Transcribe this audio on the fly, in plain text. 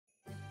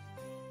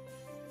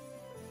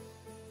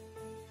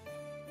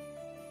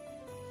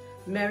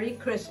Merry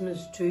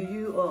Christmas to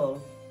you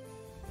all.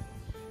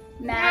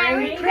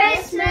 Merry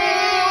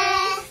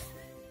Christmas!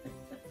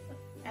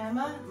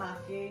 Emma,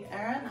 Matthew,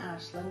 Aaron,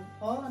 Ashlyn,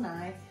 Paul and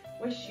I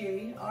wish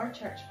you, our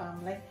church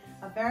family,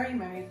 a very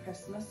Merry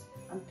Christmas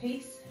and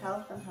peace,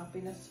 health and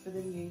happiness for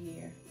the new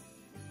year.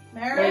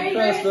 Merry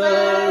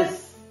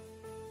Christmas!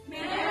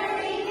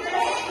 Merry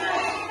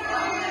Christmas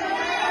from the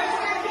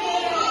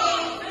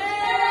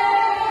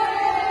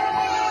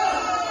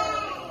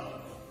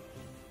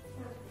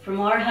From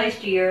our house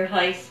to your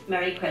house,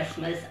 Merry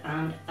Christmas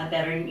and a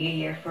better New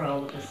Year for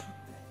all of us.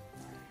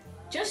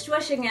 Just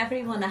wishing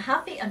everyone a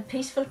happy and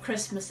peaceful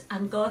Christmas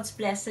and God's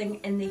blessing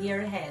in the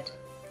year ahead.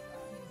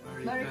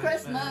 Merry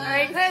Christmas!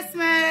 Merry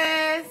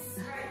Christmas!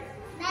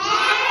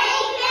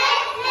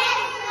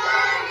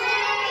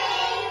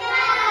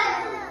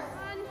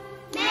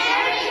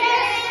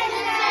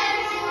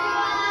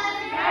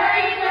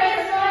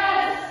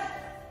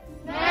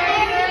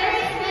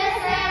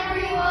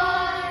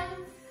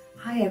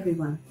 Hi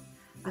everyone,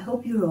 I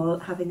hope you're all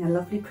having a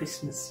lovely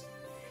Christmas.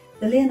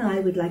 Lily and I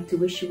would like to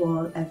wish you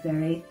all a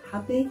very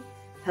happy,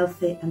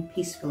 healthy and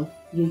peaceful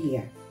New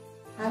Year.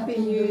 Happy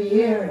New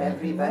Year,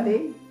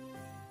 everybody.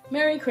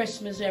 Merry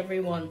Christmas,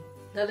 everyone.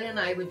 Lily and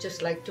I would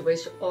just like to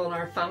wish all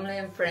our family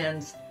and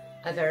friends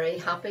a very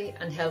happy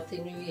and healthy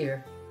New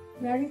Year.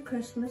 Merry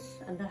Christmas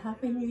and a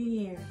Happy New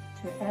Year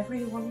to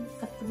everyone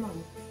at the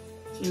moment.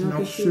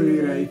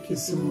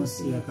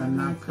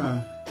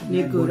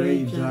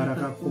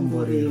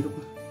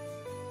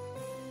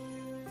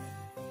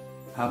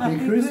 Happy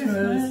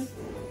Christmas!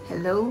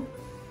 Hello.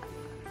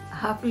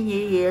 Happy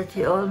New Year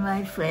to all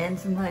my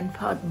friends in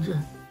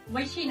Mountpottinger.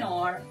 Wishing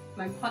our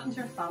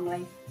Mountpottinger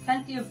family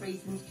plenty of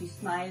reasons to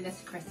smile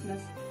this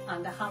Christmas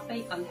and a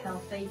happy and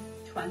healthy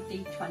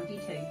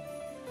 2022.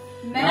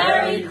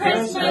 Merry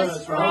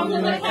Christmas from the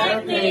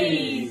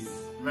McCartneys!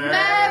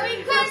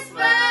 Merry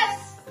Christmas!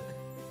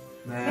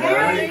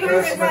 Merry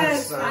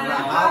Christmas and a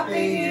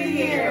Happy New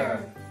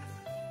Year!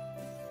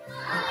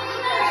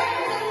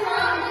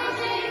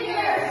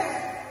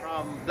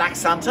 From Black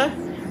Santa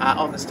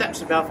on the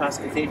steps of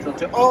Belfast Cathedral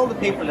to all the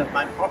people of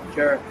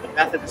Mountpottinger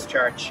Methodist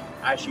Church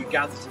as you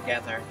gather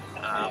together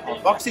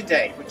on Boxing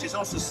Day, which is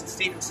also St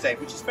Stephen's Day,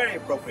 which is very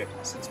appropriate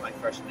since my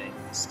first name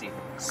is Stephen.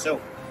 So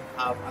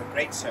have a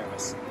great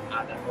service,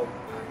 and I hope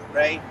and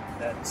pray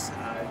that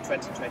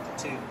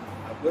 2022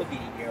 will be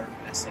a year of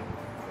blessing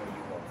for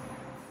you all.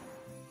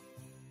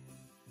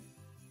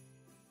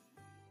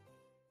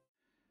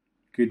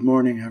 Good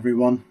morning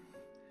everyone,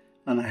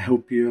 and I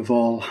hope you have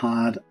all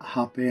had a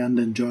happy and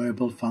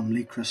enjoyable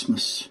family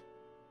Christmas.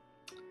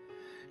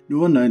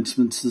 No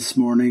announcements this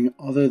morning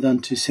other than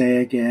to say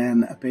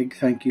again a big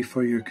thank you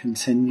for your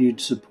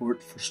continued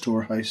support for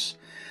Storehouse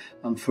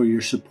and for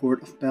your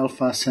support of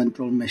Belfast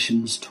Central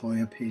Mission's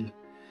Toy Appeal.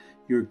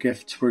 Your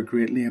gifts were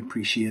greatly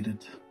appreciated.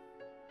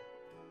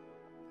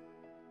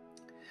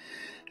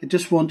 I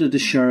just wanted to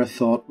share a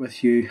thought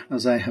with you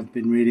as I have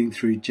been reading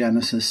through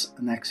Genesis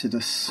and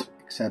Exodus,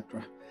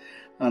 etc.,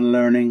 and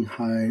learning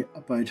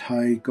about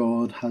how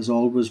God has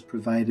always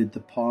provided the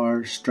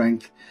power,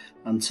 strength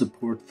and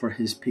support for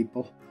his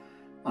people,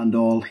 and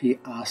all he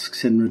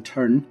asks in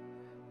return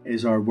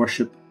is our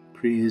worship,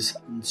 praise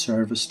and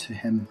service to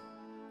him.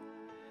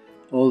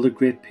 All the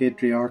great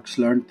patriarchs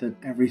learnt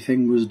that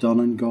everything was done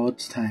in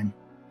God's time,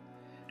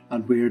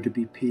 and we are to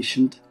be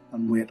patient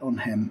and wait on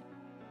him.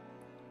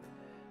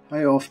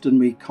 How often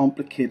we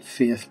complicate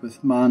faith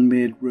with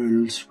man-made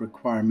rules,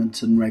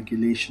 requirements and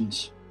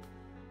regulations.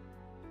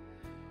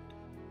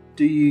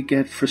 Do you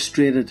get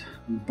frustrated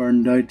and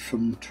burned out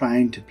from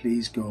trying to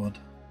please God?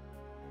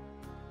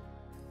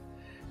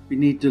 We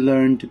need to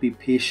learn to be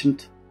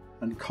patient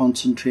and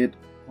concentrate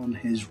on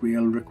his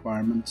real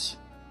requirements.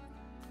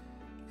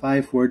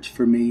 5 words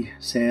for me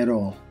say it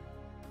all.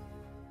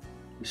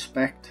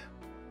 Respect,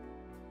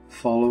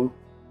 follow,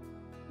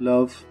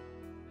 love,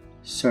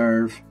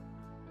 serve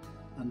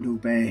and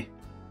obey,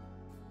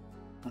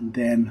 and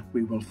then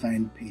we will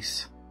find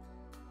peace.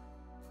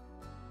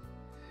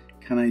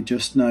 Can I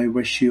just now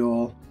wish you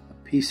all a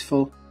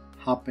peaceful,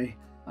 happy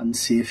and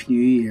safe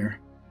new year,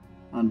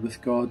 and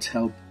with God's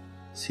help,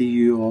 see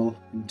you all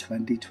in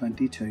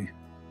 2022.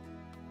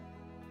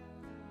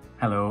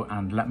 Hello,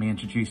 and let me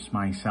introduce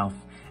myself.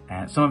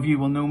 Some of you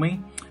will know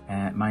me.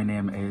 My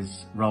name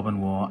is Robin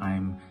Waugh.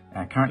 I'm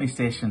currently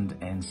stationed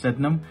in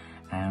Sydenham,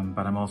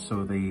 but I'm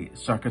also the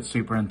Circuit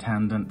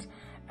Superintendent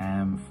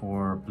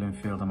for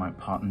Bloomfield and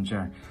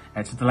Mountpottinger.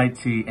 It's a delight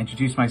to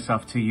introduce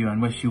myself to you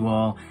and wish you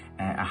all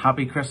a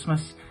happy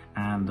Christmas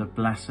and a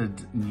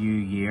blessed new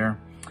year.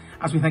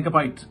 As we think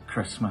about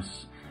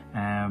Christmas,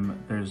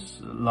 there's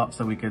lots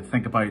that we could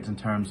think about in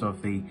terms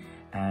of the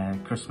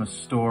Christmas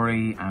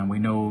story, and we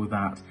know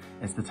that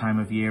it's the time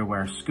of year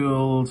where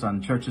schools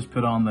and churches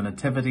put on the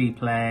nativity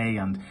play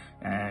and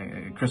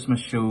Christmas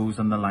shows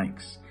and the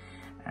likes.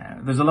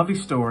 There's a lovely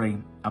story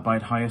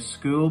about how a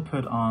school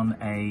put on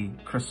a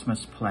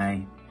Christmas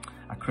play,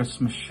 a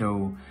Christmas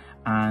show,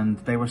 and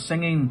they were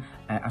singing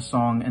a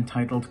song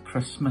entitled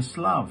Christmas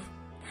Love.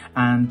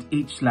 And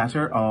each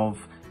letter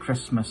of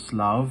Christmas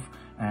Love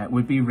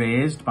would be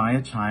raised by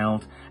a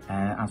child,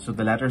 and so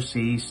the letter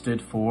C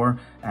stood for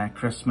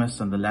Christmas,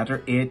 and the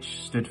letter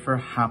H stood for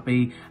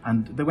happy,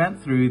 and they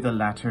went through the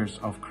letters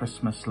of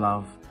Christmas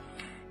love.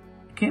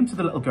 It came to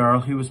the little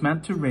girl who was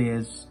meant to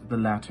raise the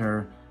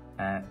letter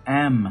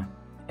M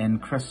in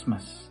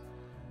Christmas,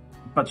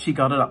 but she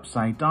got it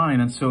upside down,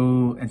 and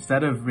so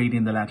instead of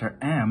reading the letter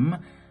M,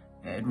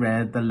 it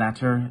read the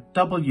letter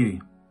W.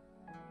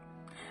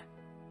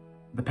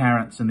 The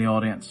parents in the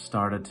audience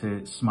started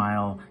to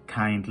smile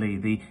kindly.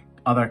 The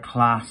other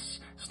class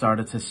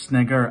started to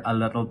snigger a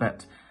little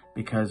bit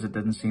because it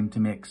didn't seem to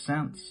make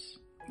sense.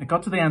 It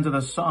got to the end of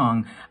the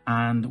song,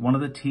 and one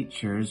of the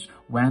teachers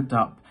went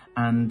up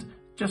and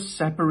just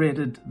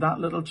separated that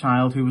little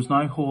child who was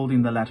now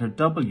holding the letter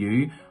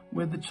W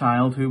with the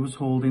child who was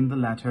holding the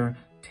letter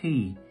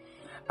T.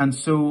 And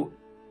so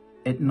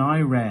it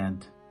now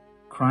read,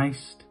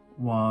 Christ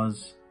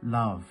was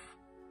love.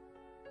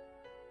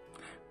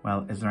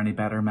 Well, is there any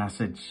better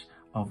message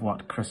of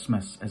what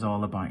Christmas is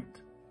all about?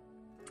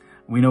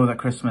 We know that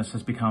Christmas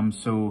has become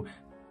so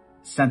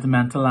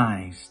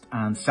sentimentalized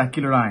and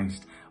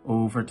secularized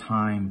over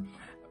time,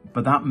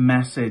 but that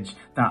message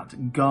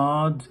that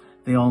God,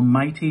 the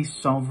Almighty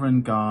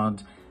Sovereign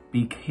God,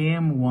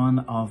 became one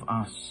of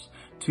us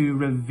to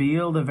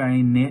reveal the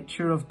very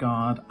nature of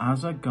God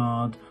as a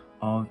God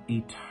of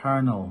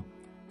eternal,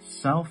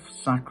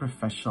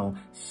 self-sacrificial,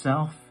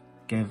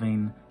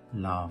 self-giving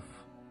love.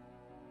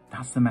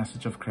 That's the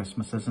message of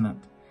Christmas, isn't it?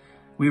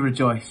 We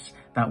rejoice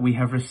that we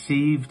have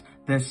received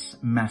this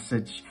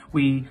message.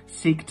 We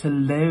seek to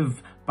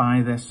live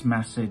by this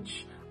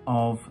message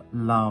of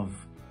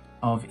love,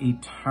 of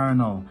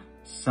eternal,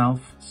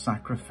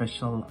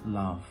 self-sacrificial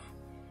love.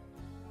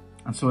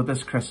 And so at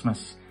this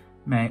Christmas,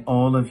 may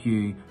all of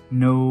you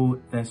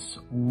know this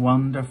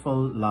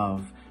wonderful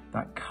love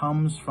that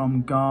comes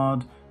from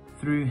God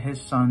through his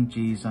Son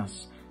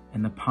Jesus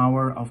in the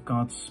power of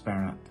God's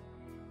Spirit.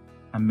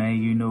 And may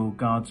you know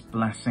God's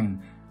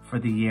blessing for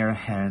the year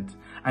ahead.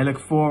 I look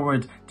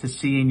forward to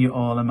seeing you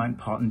all in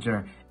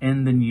Mountpottinger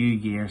in the new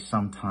year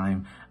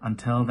sometime.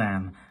 Until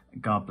then,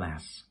 God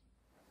bless.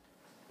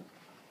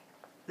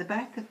 The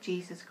birth of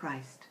Jesus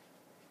Christ.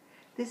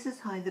 This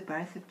is how the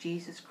birth of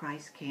Jesus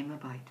Christ came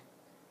about.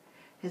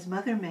 His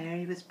mother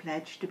Mary was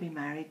pledged to be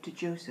married to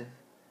Joseph,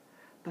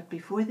 but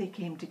before they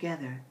came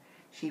together,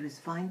 she was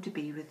found to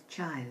be with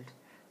child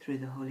through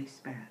the Holy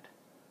Spirit.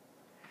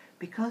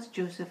 Because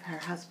Joseph, her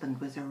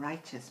husband, was a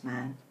righteous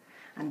man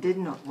and did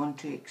not want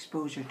to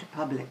expose her to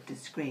public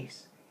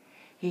disgrace,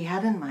 he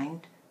had in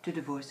mind to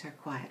divorce her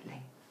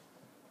quietly.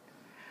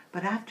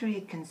 But after he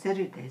had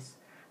considered this,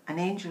 an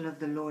angel of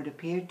the Lord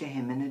appeared to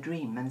him in a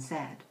dream and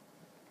said,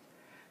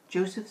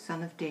 Joseph,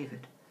 son of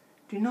David,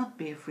 do not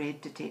be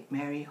afraid to take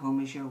Mary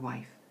home as your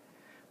wife,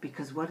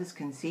 because what is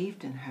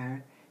conceived in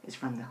her is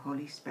from the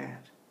Holy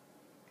Spirit.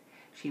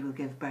 She will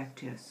give birth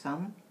to a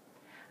son,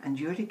 and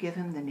you're to give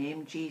him the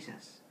name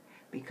Jesus,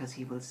 because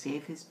he will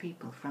save his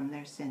people from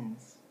their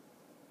sins.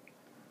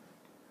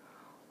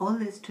 All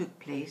this took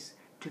place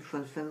to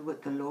fulfill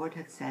what the Lord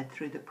had said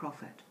through the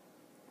prophet.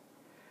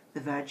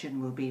 The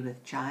virgin will be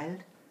with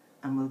child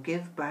and will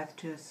give birth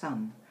to a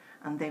son,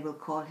 and they will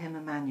call him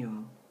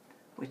Emmanuel,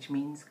 which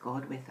means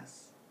God with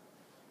us.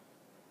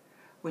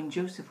 When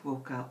Joseph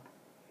woke up,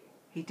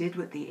 he did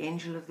what the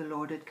angel of the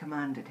Lord had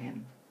commanded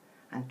him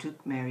and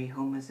took Mary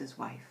home as his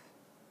wife.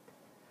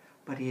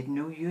 But he had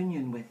no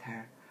union with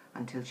her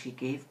until she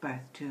gave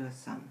birth to a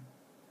son,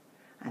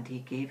 and he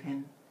gave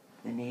him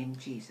the name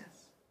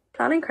Jesus.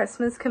 Planning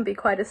Christmas can be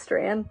quite a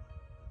strain.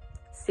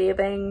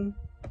 Saving,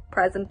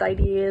 present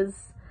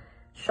ideas,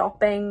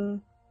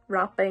 shopping,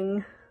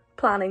 wrapping,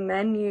 planning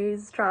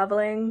menus,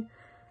 travelling.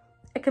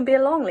 It can be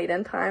a long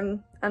lead-in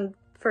time, and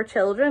for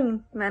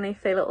children, many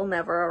feel it will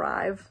never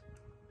arrive.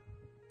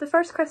 The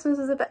first Christmas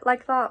is a bit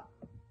like that.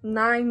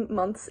 9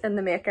 months in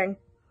the making.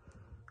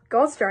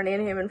 God's journey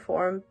in human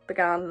form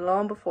began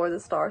long before the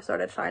stars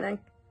started shining.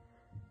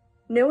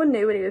 No one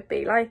knew what he would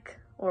be like,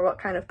 or what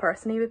kind of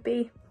person he would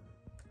be.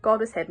 God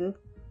was hidden.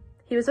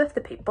 He was with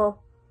the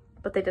people,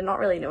 but they did not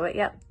really know it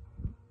yet.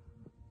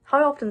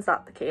 How often is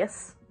that the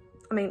case?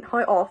 I mean, how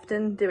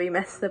often do we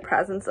miss the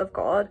presence of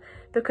God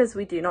because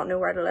we do not know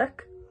where to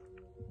look?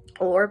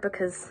 Or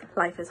because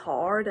life is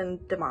hard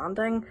and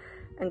demanding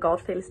and God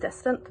feels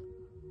distant?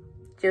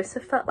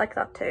 Joseph felt like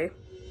that too.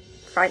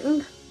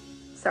 Frightened?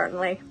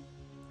 Certainly.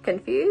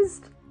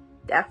 Confused?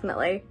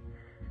 Definitely.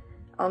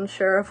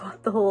 Unsure of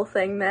what the whole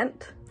thing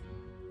meant?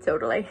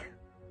 Totally.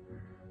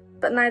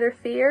 But neither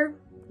fear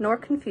nor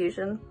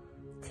confusion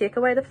take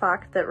away the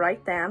fact that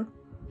right then,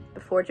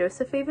 before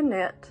Joseph even knew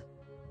it,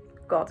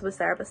 God was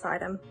there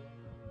beside him.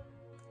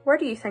 Where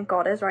do you think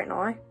God is right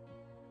now?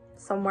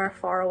 Somewhere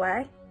far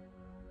away?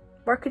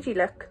 Where could you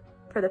look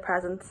for the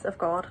presence of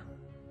God?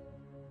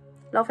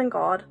 Loving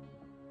God,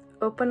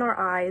 open our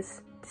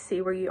eyes to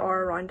see where you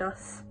are around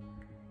us,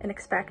 in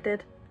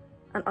expected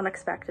and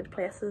unexpected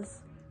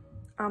places.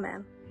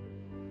 Amen.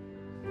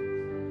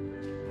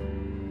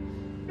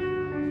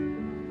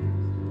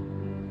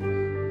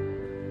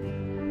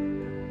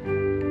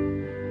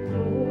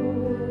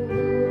 Oh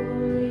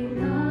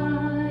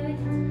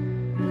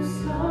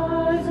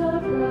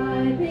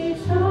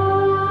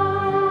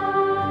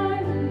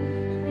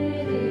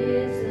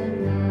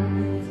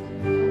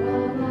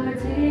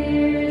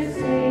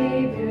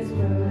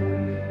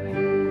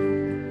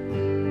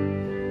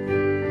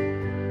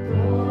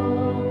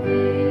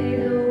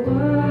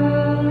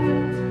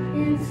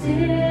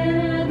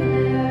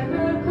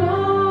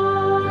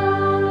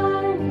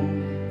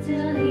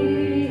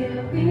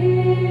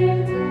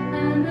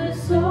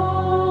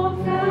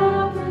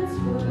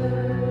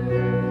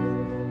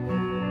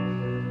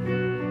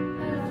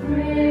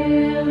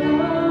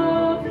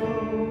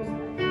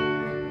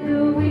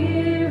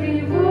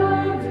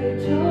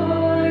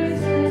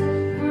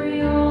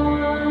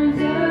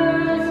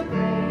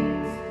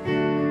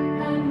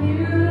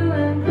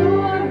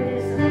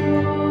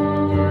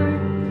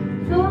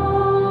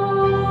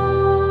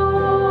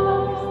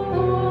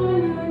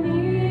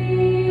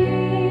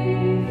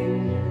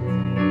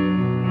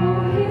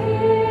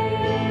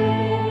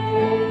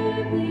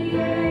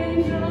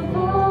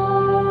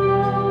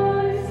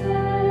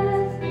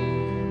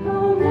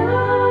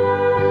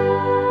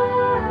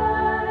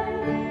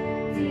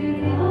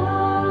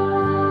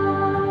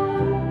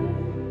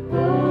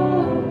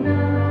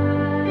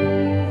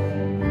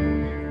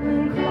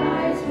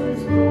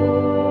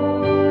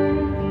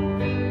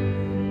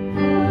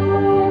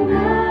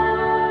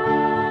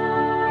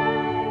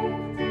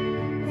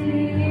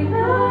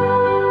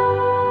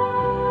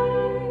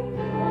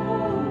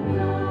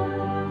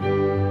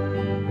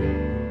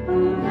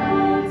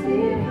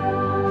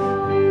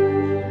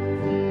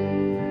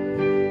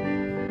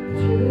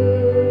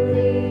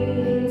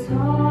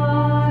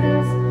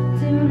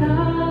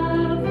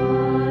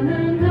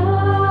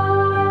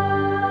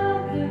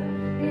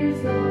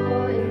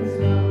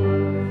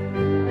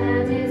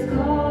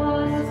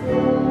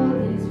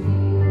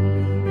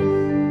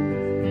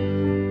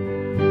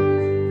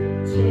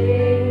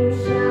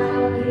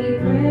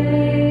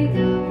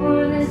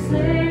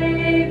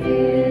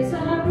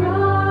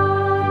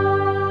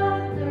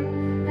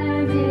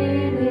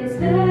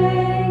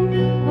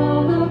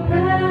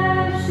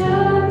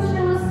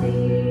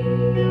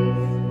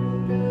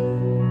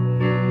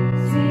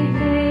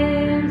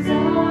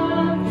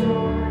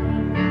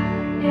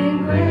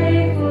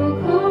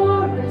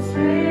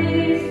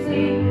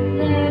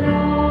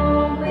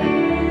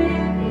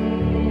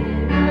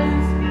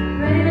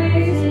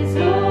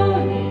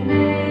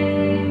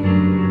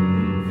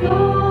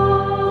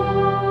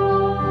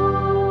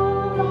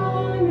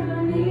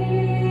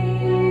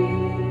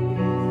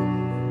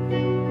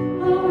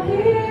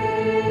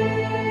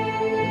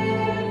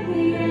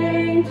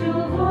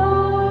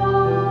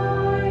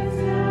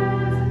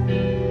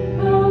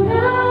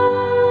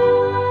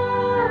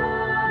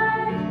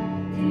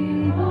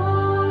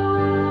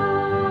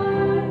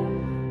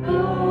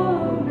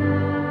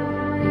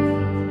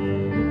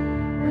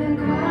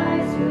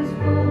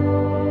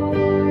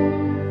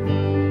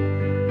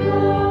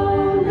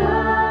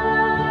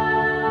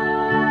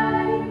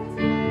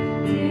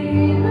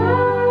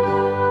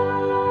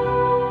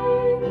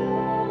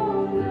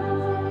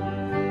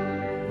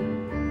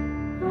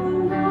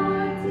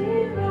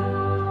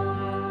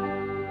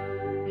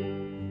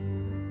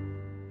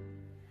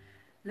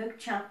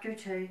chapter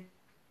 2,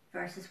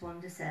 verses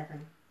 1 to 7.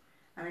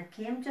 And it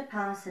came to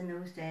pass in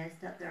those days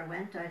that there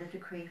went out a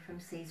decree from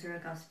Caesar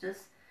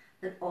Augustus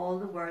that all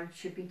the world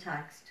should be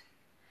taxed.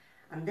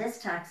 And this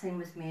taxing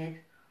was made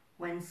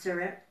when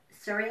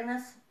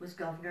Cyrenius was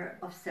governor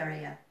of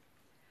Syria.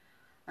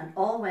 And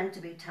all went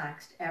to be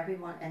taxed, every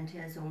one into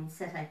his own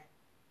city.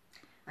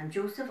 And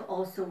Joseph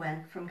also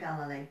went from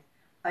Galilee,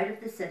 out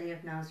of the city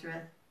of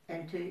Nazareth,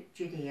 into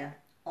Judea,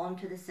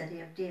 unto the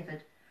city of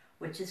David,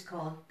 which is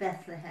called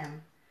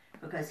Bethlehem,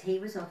 because he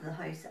was of the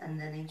house and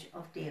lineage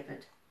of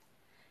David,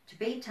 to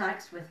be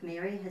taxed with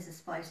Mary his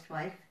espoused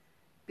wife,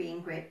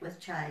 being great with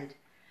child.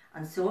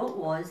 And so it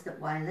was that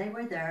while they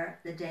were there,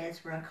 the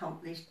days were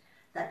accomplished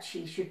that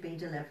she should be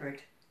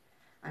delivered.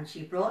 And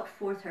she brought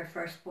forth her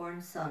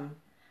firstborn son,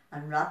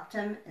 and wrapped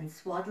him in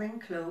swaddling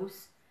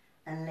clothes,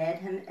 and laid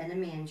him in a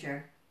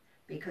manger,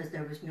 because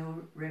there was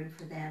no room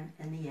for them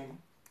in the inn.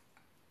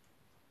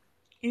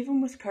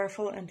 Even with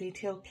careful and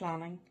detailed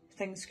planning,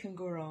 things can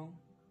go wrong.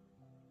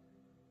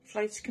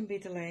 Flights can be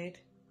delayed,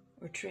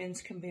 or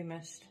trains can be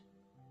missed,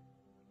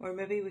 or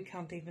maybe we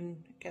can't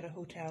even get a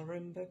hotel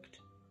room booked.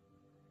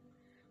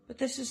 But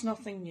this is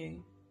nothing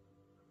new.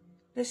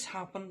 This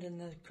happened in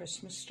the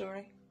Christmas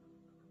story.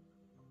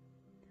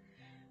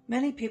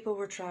 Many people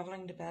were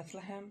travelling to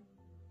Bethlehem,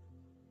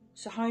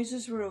 so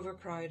houses were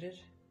overcrowded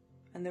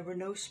and there were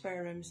no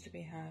spare rooms to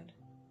be had.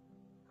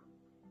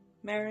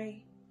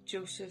 Mary,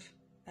 Joseph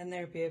and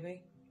their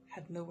baby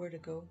had nowhere to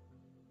go.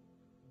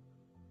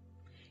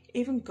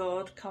 Even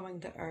God coming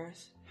to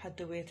earth had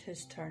to wait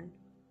his turn,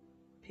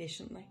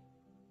 patiently.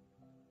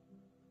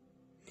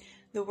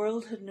 The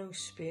world had no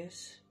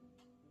space.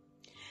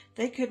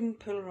 They couldn't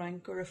pull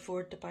rank or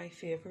afford to buy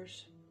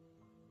favours.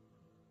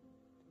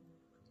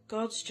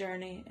 God's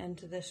journey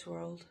into this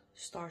world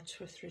starts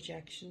with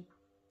rejection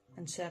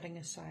and setting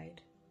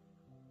aside.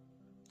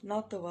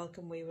 Not the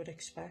welcome we would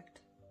expect.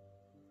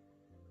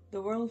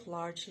 The world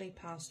largely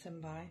passed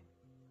him by.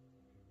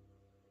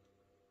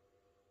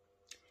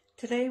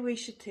 Today we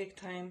should take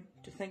time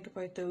to think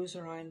about those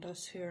around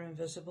us who are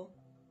invisible,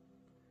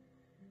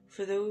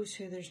 for those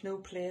who there's no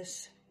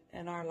place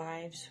in our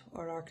lives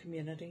or our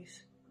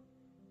communities,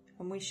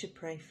 and we should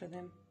pray for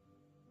them.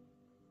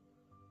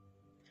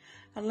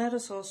 And let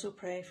us also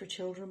pray for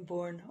children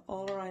born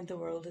all around the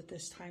world at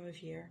this time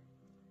of year,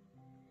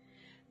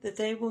 that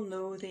they will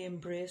know the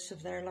embrace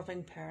of their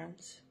loving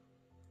parents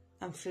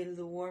and feel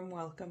the warm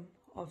welcome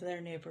of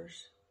their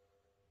neighbours.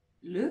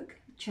 Luke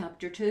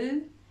chapter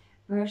 2,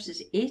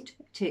 verses 8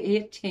 to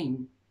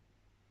 18.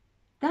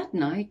 That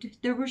night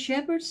there were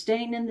shepherds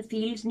staying in the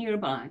fields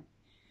nearby,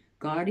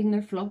 guarding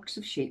their flocks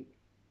of sheep.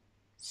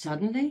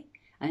 Suddenly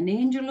an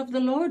angel of the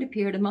Lord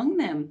appeared among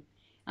them,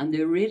 and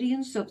the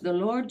radiance of the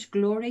Lord's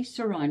glory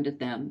surrounded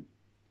them.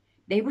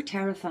 They were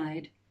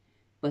terrified,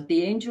 but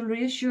the angel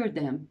reassured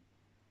them.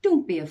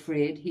 "Don't be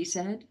afraid," he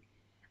said.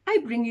 "I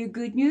bring you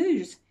good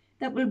news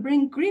that will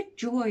bring great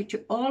joy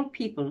to all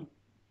people.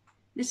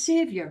 The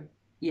Saviour,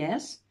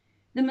 yes,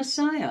 the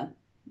Messiah,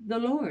 the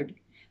Lord,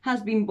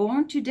 has been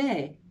born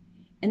today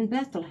in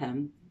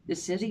Bethlehem, the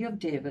city of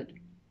David.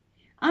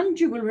 And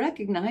you will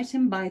recognize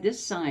him by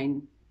this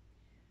sign.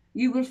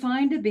 You will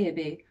find a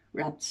baby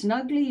wrapped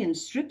snugly in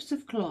strips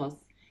of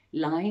cloth,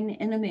 lying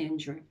in a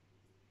manger."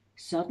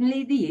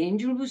 Suddenly the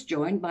angel was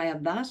joined by a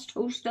vast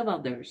host of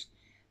others,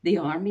 the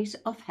armies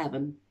of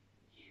heaven,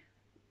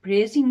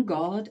 praising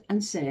God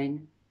and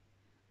saying,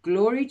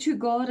 "Glory to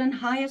God in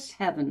highest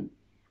heaven,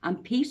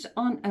 and peace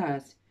on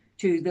earth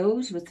to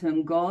those with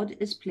whom God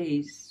is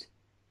pleased."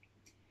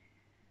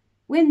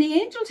 When the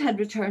angels had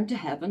returned to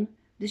heaven,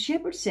 the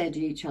shepherds said to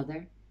each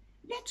other,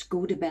 "Let's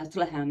go to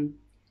Bethlehem.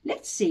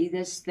 Let's see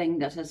this thing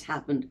that has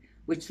happened,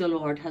 which the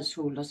Lord has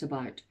told us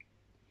about."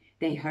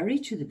 They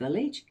hurried to the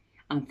village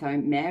and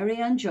found Mary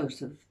and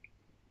Joseph.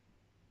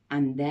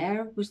 And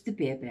there was the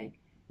baby,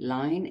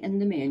 lying in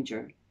the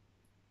manger.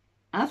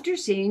 After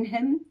seeing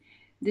him,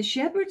 the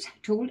shepherds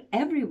told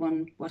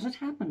everyone what had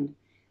happened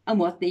and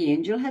what the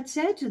angel had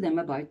said to them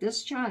about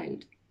this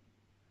child.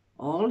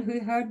 All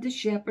who heard the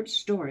shepherd's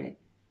story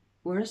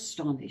were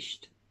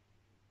astonished.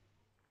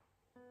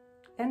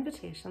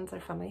 Invitations are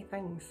funny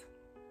things.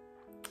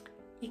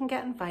 You can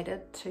get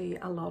invited to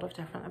a lot of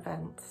different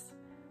events.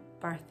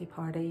 Birthday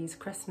parties,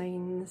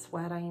 christenings,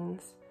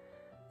 weddings.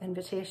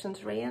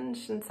 Invitations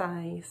range in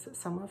size.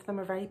 Some of them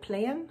are very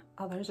plain,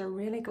 others are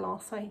really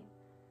glossy.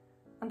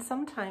 And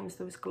sometimes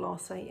those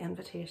glossy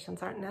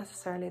invitations aren't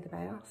necessarily the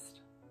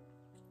best.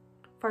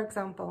 For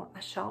example,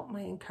 a shop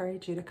may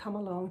encourage you to come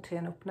along to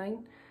an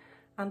opening,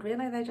 and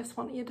really they just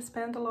want you to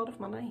spend a lot of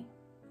money.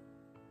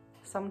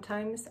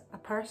 Sometimes a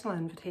personal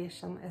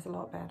invitation is a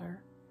lot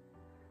better.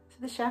 So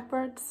the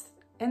shepherds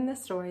in the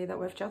story that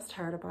we've just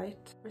heard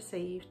about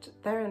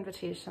received their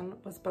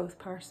invitation was both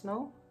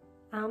personal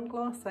and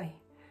glossy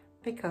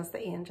because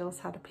the angels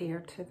had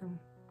appeared to them.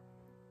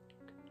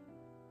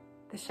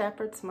 The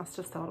shepherds must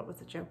have thought it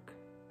was a joke.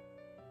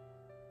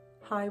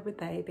 How would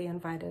they be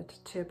invited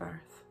to a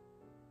birth?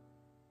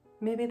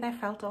 Maybe they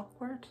felt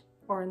awkward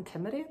or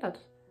intimidated.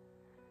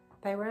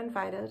 They were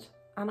invited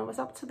and it was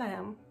up to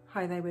them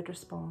how they would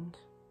respond.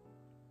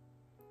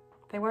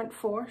 They weren't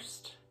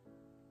forced.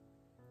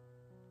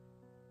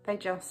 They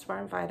just were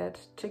invited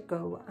to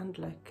go and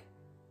look.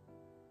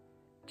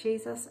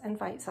 Jesus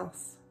invites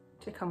us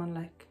to come and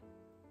look.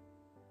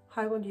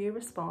 How will you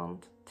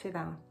respond to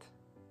that?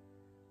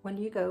 Will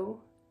you go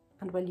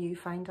and will you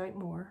find out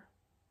more?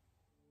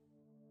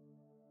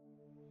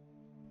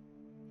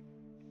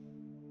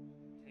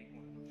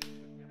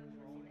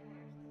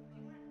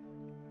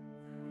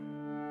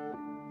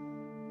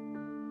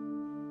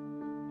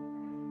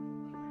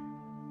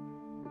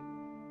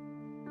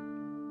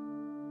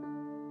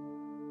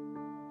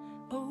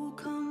 Oh,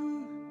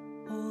 come,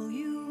 all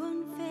you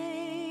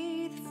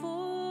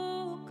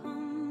unfaithful,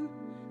 come,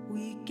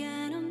 weak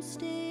and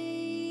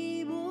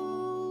unstable,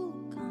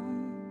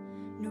 come,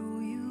 no,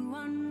 you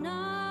are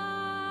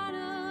not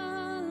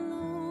alone.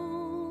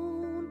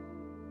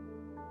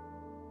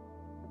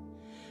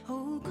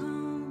 Oh,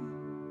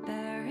 come,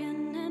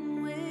 barren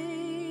and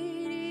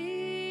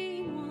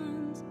waiting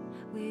ones,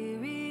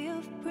 weary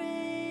of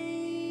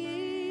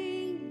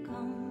praying,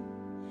 come,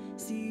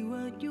 see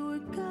what your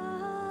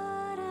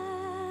God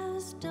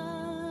has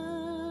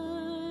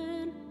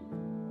done.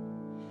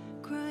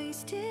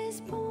 Christ is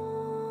born,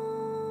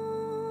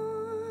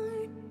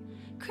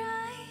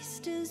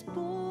 Christ is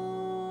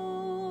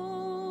born,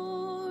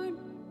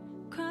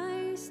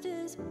 Christ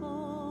is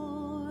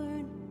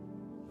born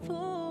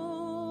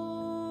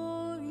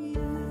for you.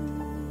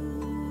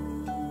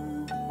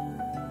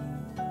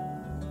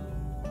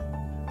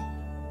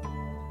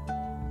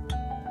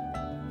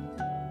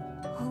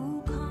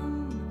 Oh,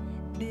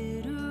 come,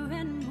 bitter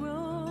and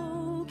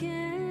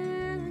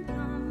broken,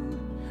 come,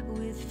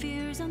 with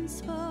fears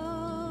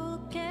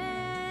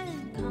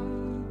unspoken,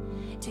 come,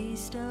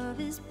 taste of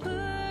his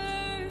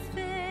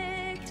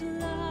perfect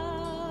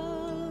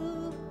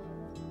love.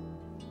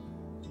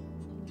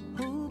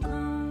 Oh,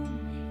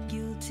 come,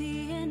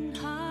 guilty and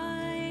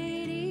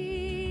hiding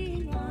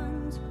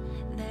ones,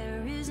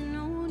 there is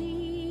no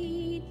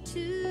need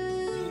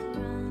to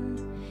run,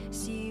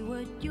 see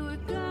what your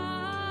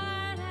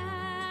God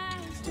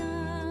has done.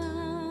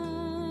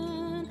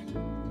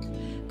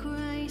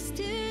 Christ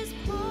is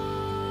born,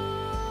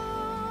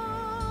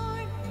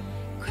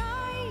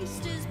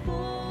 Christ is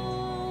born,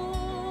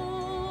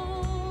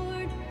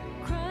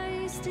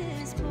 Christ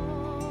is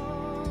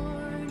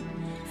born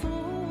for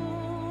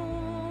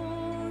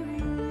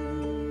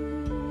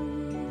you.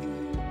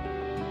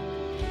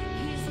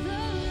 He's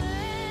the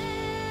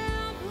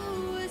Lamb who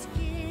was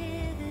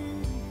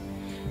given,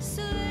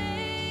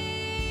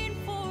 slain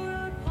for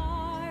our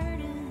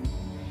pardon.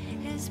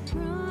 His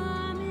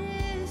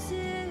promise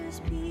is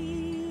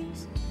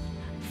peace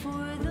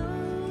for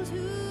those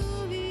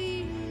who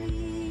believe.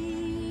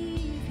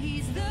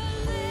 He's the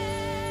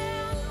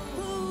Lamb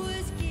who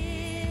was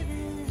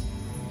given,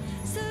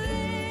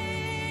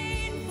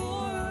 slain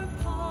for our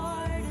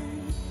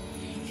pardon.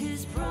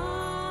 His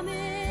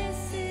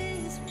promise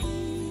is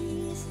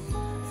peace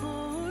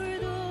for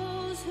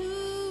those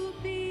who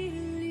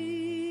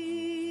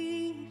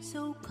believe.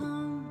 So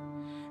come,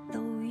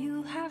 though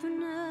you have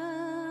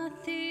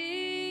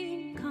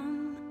nothing,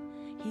 come,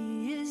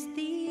 he is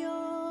the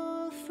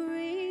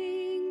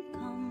offering,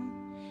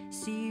 come,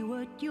 see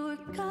what your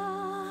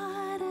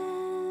God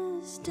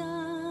has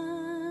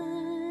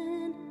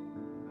done.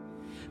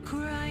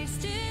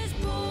 Christ is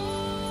born,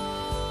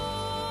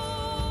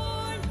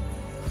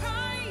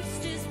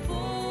 Christ is born,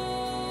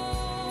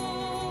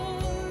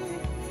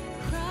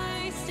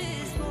 Christ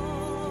is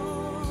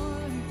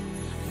born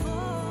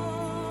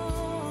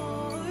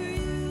for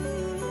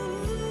you.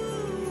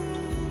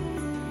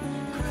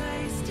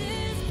 Christ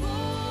is born,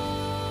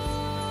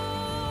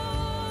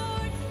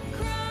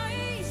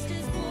 Christ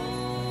is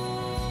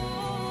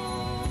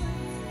born,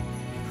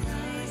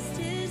 Christ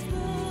is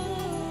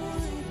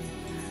born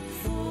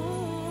for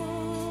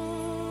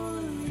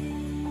you.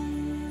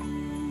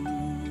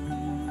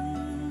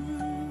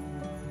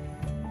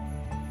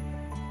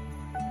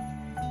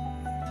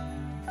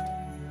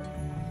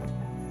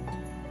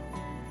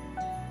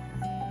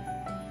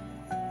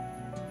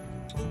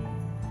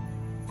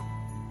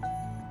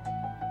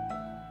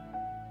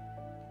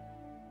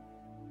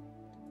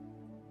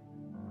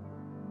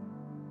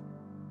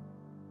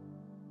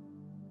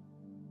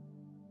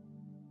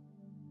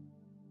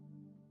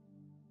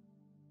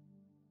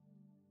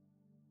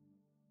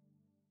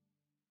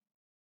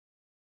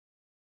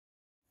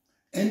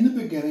 In the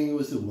beginning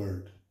was the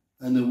Word,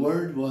 and the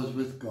Word was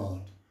with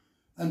God,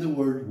 and the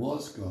Word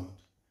was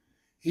God.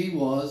 He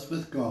was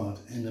with God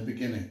in the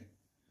beginning.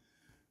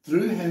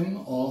 Through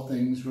him all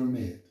things were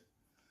made.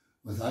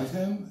 Without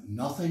him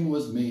nothing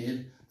was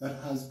made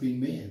that has been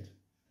made.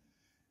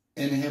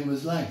 In him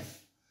was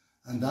life,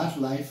 and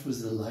that life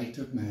was the light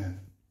of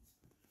men.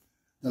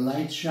 The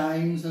light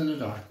shines in the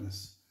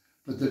darkness,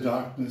 but the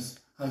darkness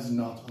has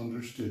not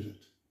understood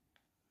it.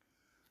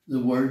 The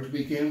Word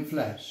became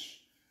flesh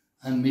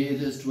and made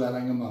his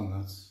dwelling among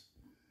us.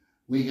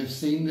 We have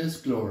seen this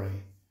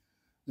glory,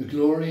 the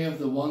glory of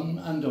the one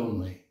and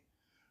only,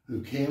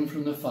 who came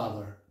from the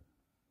Father,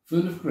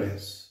 full of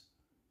grace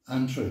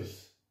and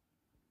truth.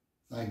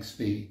 Thanks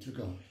be to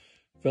God.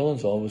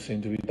 Villains always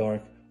seem to be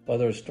dark.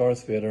 Whether it's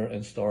Darth Vader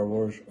in Star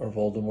Wars or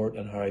Voldemort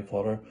in Harry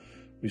Potter,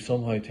 we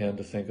somehow tend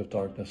to think of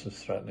darkness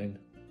as threatening.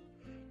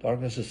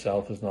 Darkness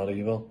itself is not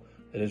evil.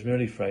 It is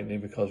merely frightening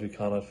because we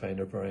cannot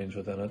find our bearings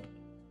within it.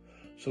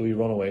 So we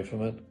run away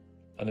from it.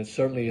 And it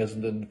certainly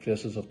isn't in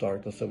places of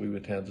darkness that we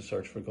would tend to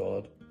search for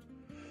God.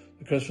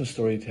 The Christmas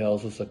story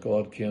tells us that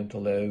God came to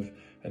live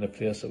in a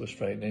place that was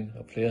frightening,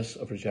 a place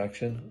of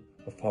rejection,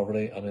 of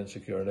poverty and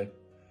insecurity.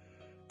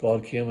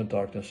 God came in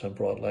darkness and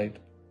brought light.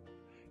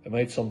 It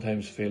might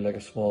sometimes feel like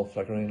a small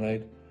flickering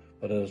light,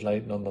 but it is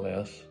light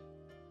nonetheless.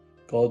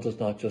 God does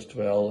not just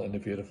dwell in the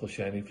beautiful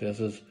shiny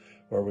places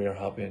where we are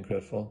happy and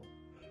grateful.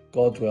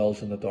 God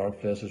dwells in the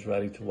dark places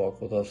ready to walk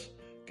with us,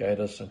 guide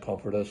us and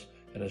comfort us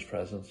in His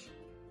presence.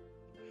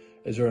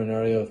 Is there an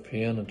area of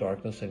pain and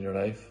darkness in your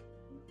life,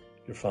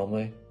 your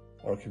family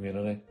or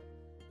community?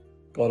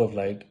 God of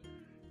light,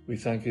 we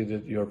thank You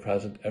that You are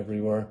present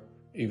everywhere,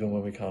 even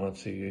when we cannot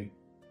see You.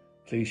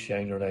 Please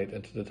shine Your light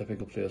into the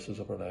difficult places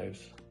of our lives.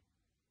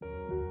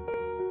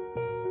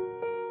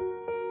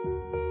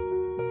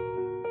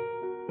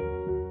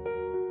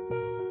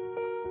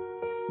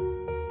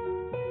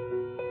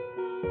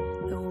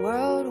 The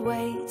world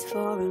waits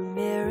for a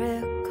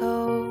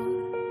miracle.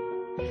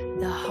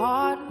 The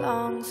heart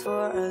longs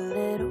for a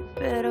little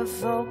bit of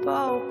hope.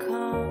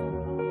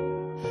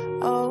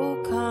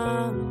 Oh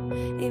come,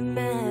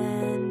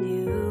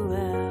 Emmanuel.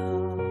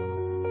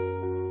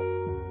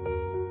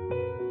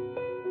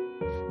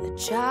 The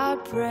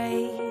child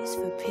prays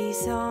for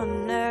peace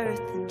on earth,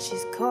 and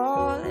she's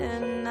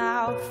calling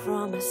out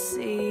from a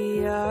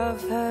sea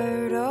of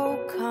hurt. Oh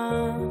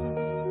come,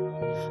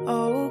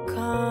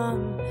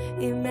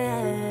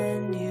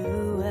 Emmanuel.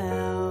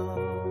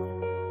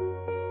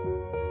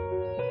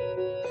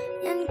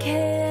 And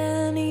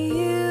can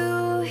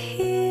you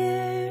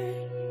hear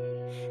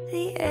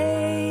the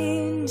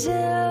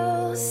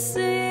angels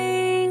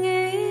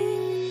singing?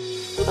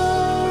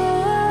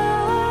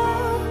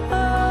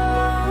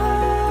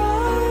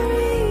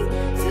 Glory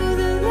to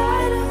the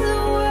light of the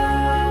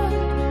world.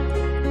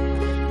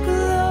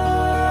 Glory,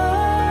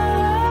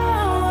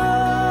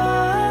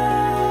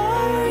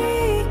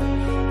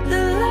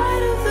 the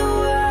light of the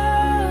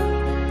world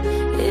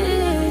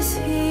is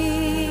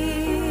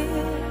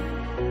here.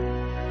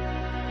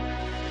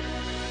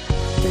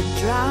 The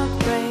drought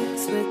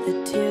breaks with the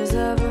tears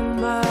of a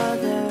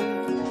mother.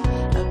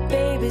 A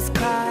baby's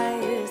cry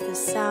is the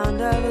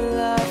sound of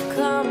love.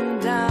 Come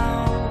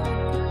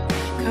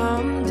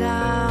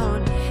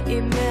down,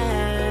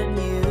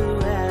 Emmanuel.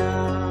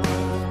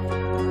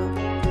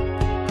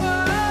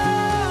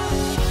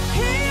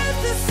 Here's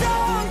the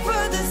song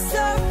for the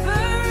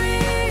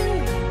suffering.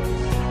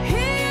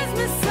 He is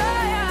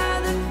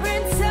Messiah, the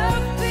Prince of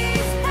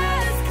Peace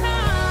has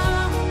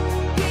come.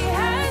 He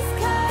has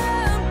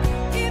come,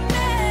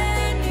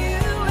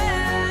 Emmanuel.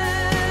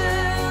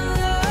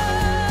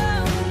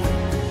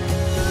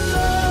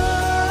 Glory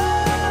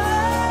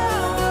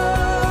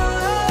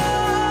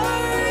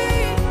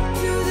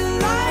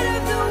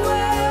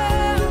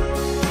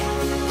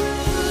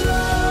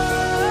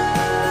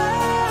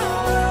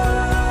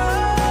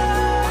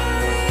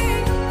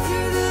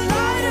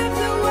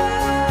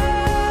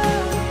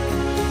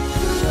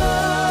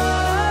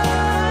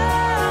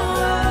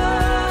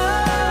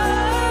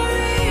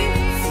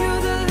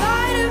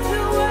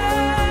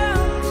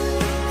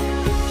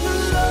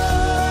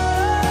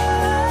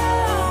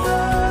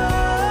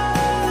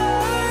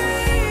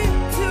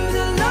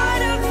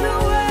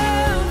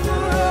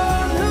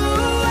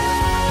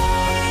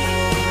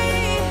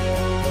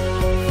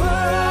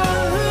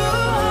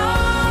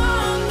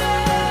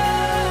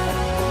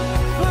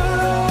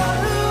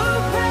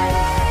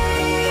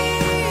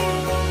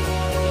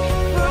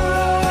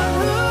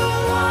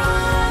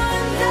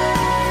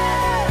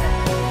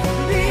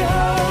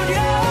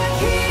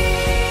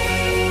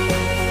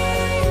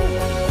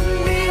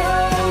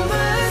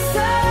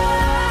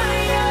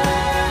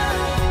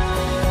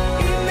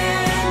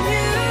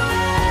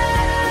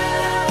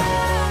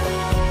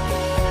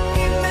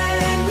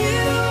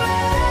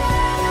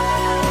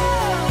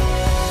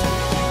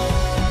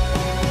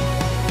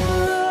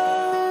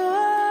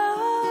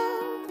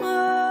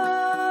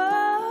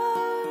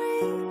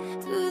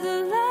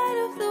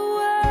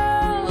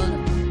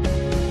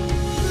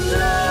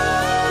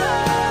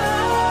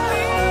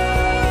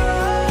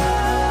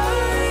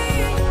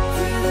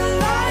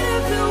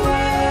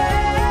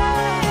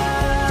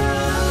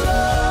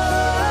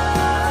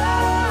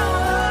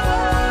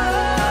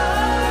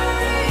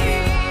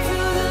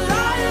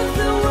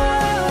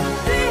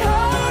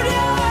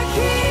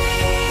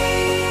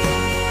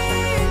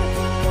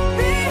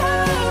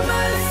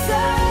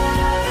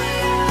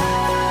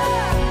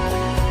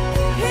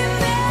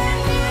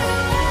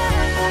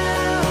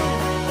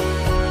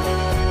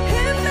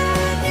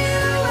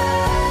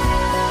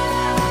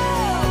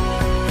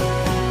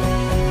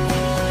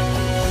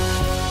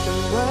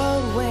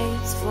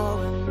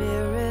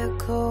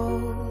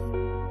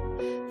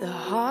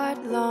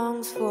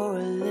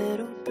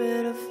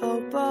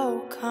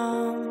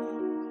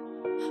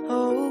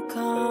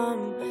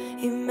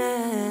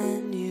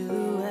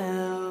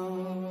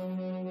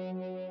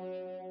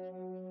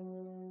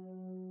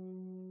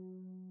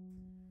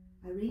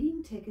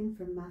taken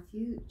from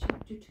Matthew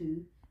chapter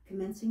 2,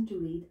 commencing to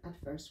read at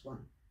verse 1.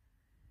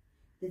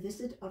 The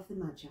visit of the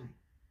Magi.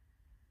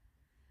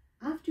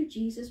 After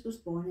Jesus was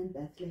born in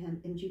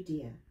Bethlehem in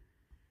Judea,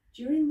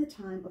 during the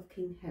time of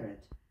King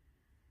Herod,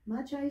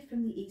 Magi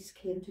from the east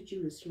came to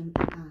Jerusalem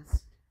and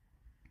asked,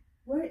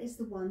 "Where is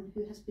the one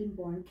who has been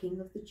born King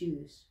of the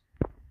Jews?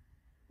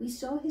 We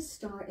saw his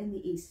star in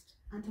the east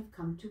and have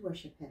come to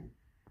worship him."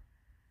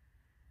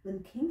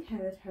 When King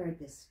Herod heard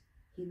this,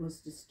 he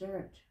was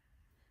disturbed,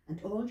 and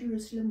all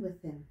Jerusalem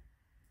with him.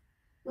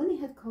 When he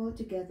had called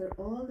together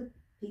all the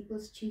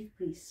people's chief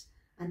priests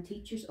and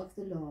teachers of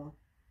the law,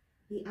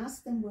 he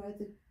asked them where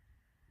the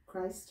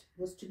Christ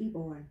was to be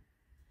born.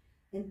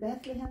 "In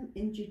Bethlehem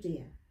in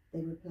Judea,"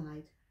 they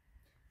replied,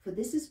 "for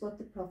this is what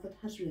the prophet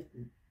has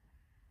written.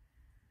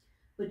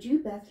 But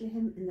you,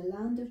 Bethlehem, in the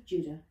land of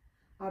Judah,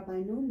 are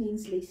by no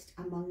means least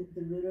among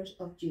the rulers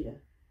of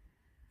Judah,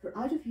 for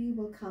out of you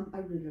will come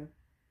a ruler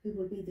who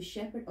will be the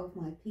shepherd of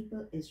my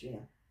people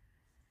Israel."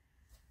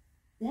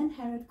 Then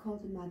Herod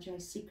called the Magi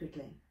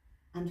secretly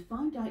and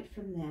found out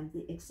from them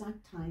the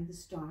exact time the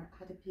star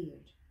had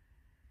appeared.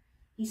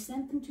 He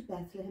sent them to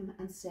Bethlehem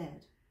and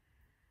said,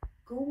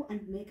 "Go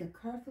and make a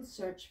careful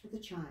search for the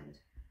child.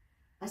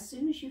 As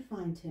soon as you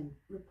find him,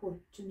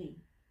 report to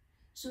me,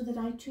 so that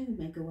I too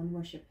may go and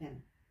worship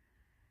him."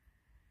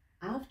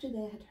 After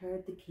they had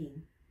heard the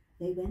king,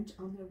 they went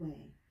on their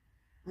way,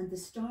 and the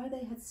star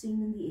they had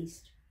seen in the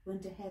east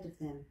went ahead of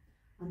them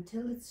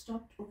until it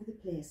stopped over the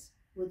place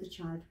where the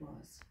child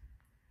was.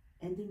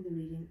 Ending the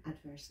reading at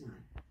verse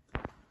 9.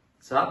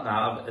 Sat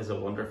nav is a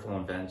wonderful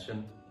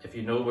invention if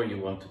you know where you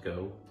want to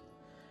go.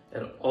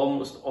 It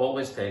almost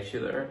always takes you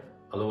there,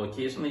 although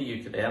occasionally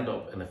you could end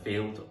up in a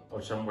field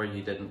or somewhere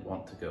you didn't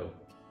want to go.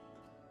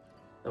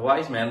 The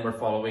wise men were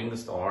following the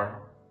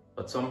star,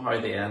 but somehow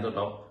they ended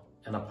up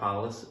in a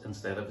palace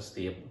instead of a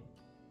stable.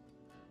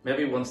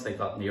 Maybe once they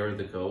got nearer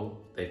the goal,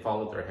 they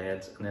followed their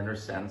heads an inner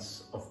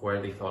sense of where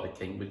they thought a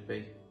king would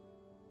be.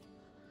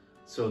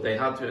 So they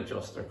had to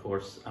adjust their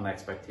course and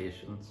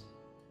expectations.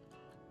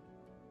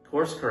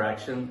 Course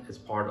correction is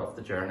part of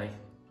the journey.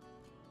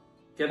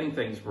 Getting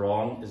things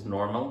wrong is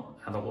normal,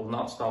 and it will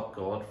not stop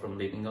God from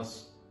leading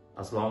us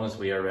as long as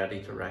we are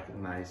ready to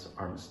recognize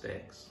our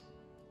mistakes.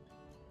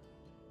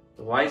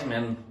 The wise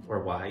men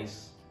were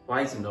wise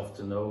enough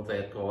to know they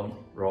had gone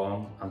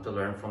wrong and to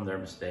learn from their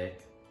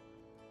mistake.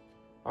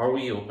 Are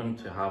we open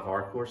to have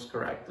our course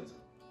corrected?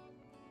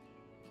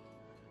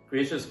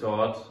 Gracious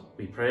God,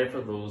 we pray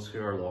for those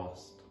who are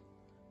lost,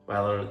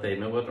 whether they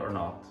know it or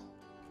not,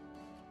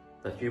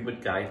 that you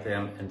would guide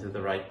them into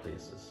the right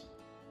places.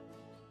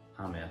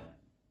 Amen.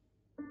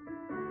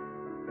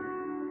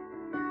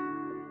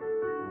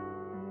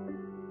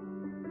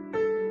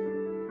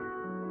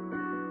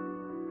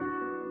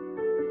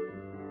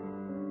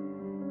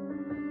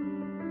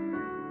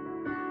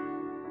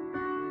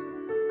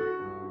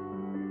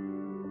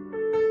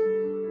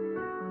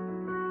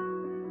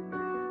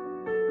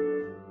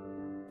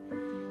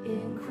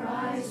 In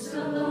Christ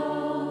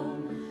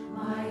alone,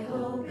 my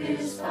hope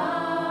is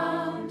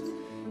found.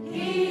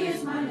 He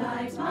is my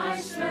light, my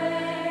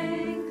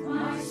strength,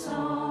 my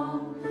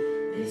song.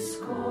 This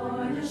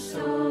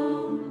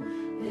cornerstone,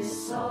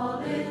 this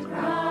solid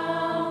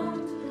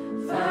ground,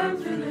 firm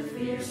through the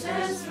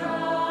fiercest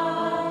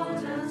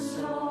drought and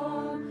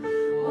storm.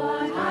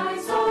 What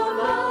heights of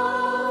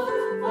love,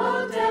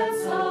 what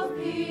depths of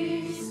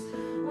peace,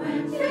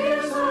 when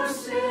fears are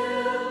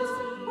stilled,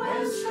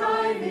 when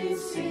striving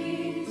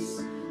cease.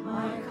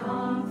 My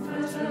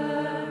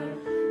comforter,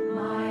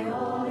 my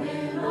all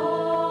in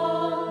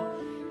all,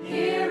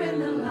 here in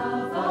the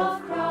love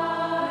of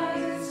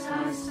Christ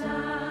I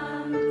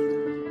stand.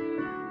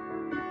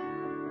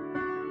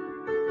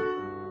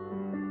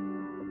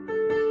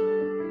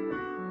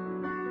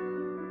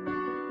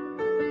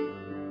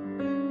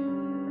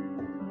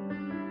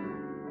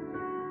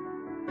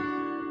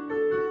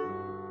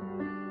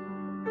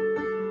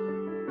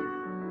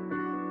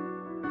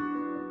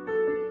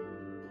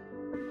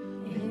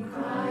 In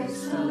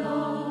Christ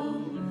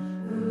alone,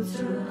 who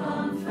took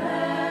on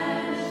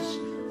flesh,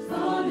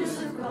 fullness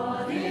of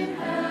God in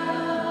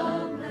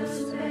helpless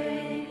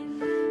pain,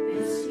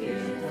 this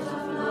gift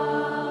of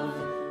love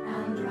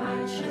and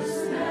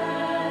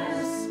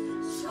righteousness,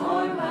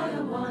 scorned by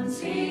the ones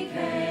he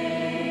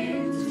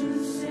came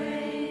to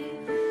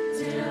save.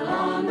 Till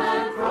on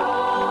that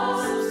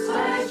cross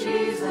where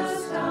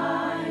Jesus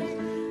died,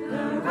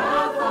 the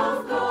wrath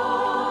of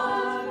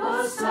God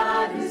was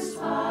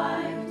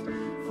satisfied.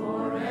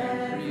 For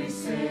every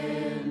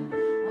sin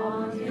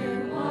on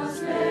him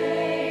was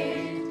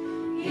laid.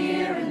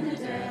 Here in the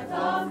death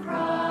of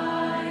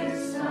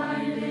Christ I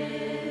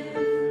live.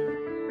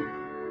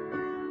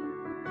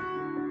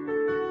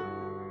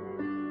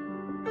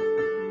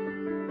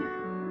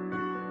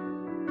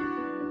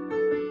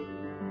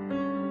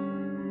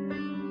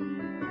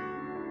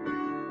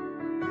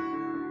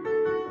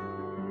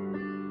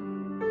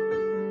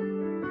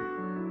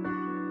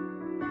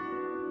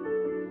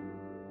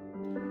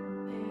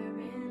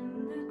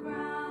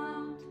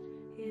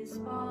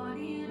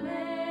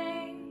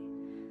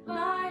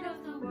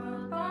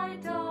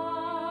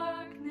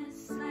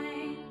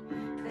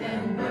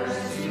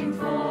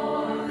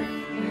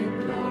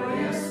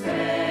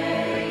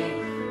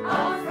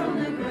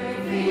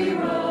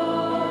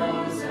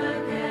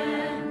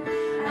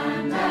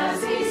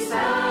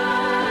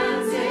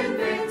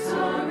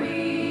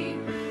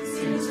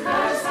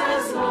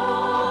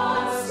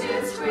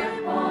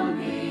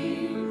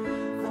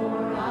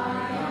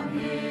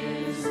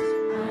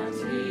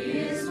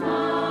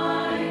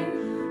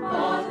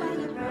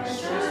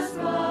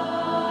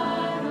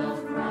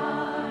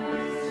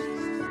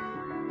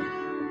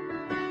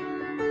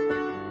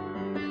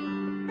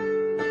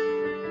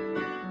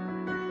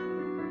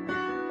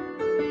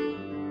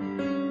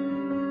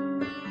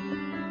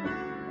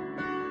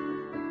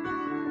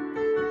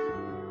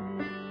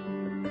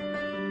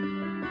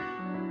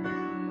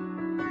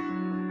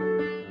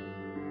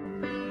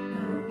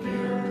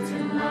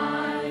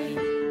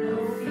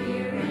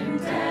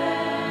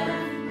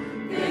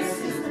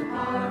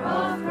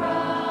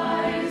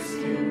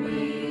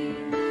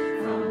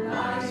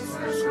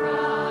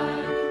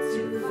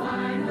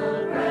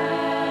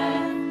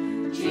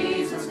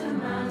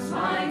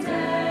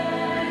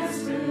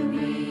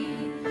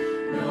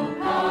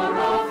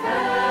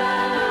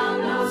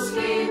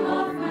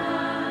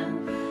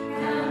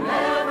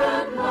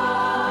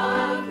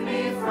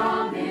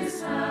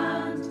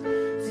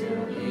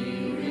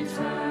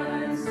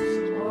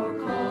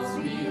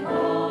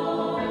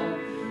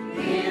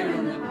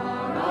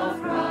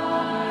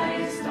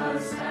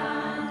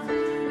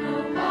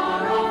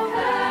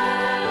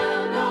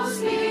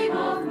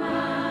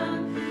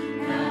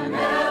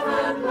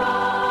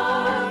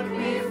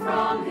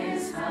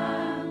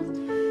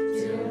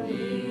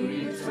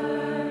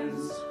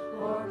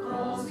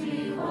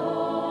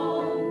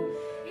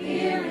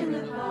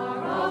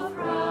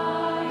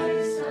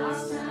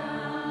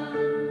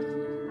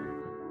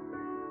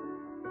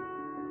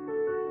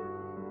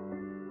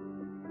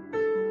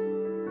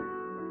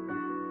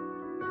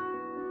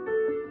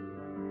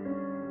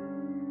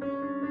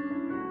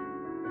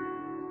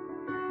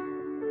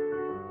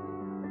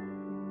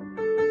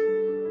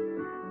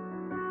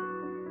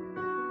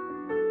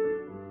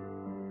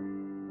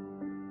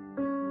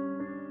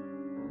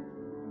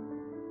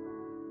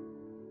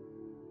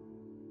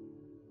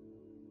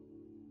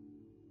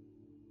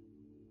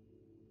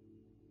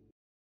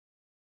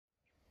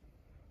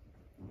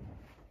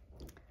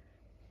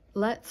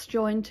 Let's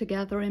join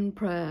together in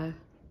prayer.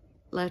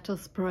 Let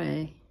us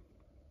pray.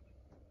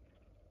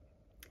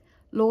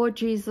 Lord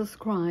Jesus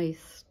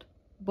Christ,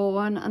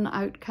 born an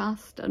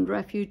outcast and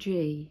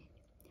refugee,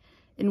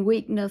 in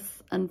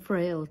weakness and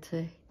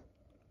frailty,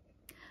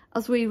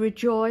 as we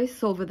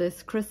rejoice over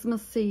this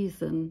Christmas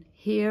season,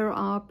 hear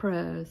our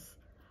prayers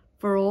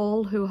for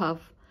all who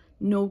have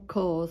no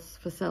cause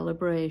for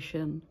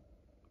celebration.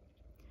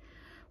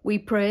 We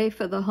pray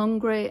for the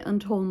hungry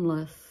and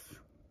homeless,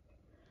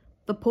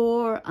 the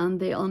poor and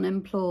the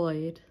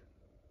unemployed,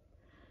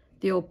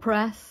 the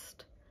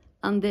oppressed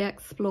and the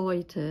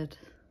exploited,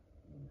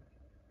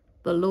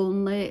 the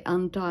lonely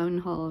and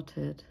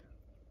downhearted.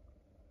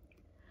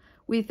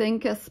 We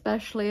think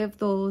especially of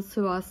those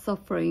who are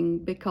suffering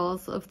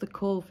because of the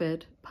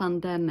COVID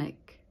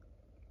pandemic.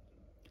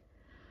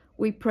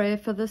 We pray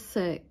for the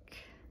sick,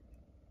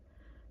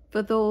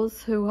 for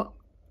those who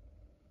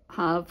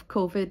have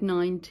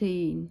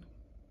COVID-19.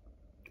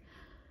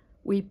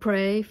 We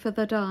pray for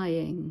the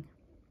dying,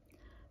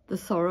 the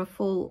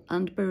sorrowful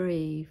and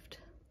bereaved.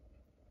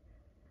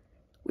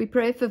 We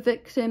pray for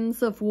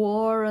victims of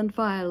war and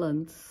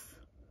violence,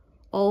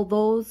 all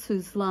those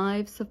whose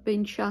lives have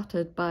been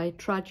shattered by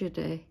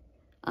tragedy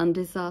and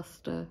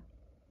disaster.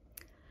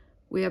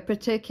 We are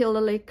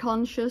particularly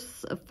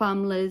conscious of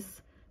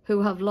families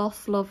who have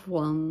lost loved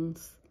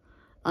ones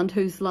and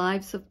whose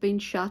lives have been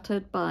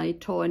shattered by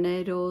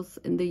tornadoes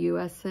in the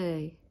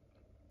USA.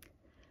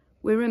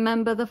 We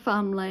remember the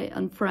family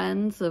and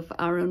friends of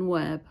Aaron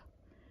Webb,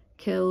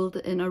 killed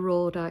in a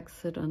road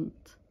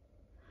accident,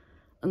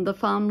 and the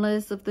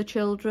families of the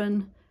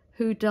children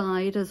who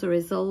died as a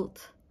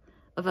result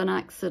of an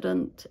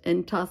accident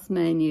in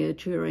Tasmania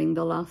during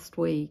the last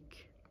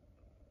week.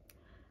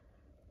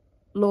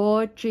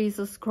 Lord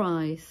Jesus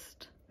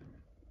Christ,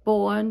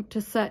 born to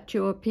set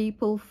your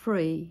people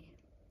free,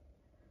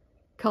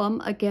 come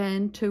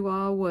again to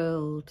our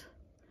world,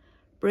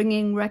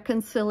 bringing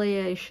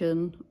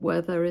reconciliation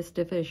where there is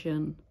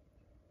division,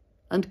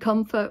 and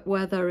comfort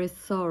where there is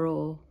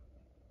sorrow,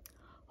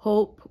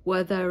 hope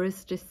where there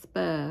is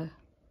despair,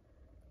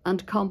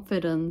 and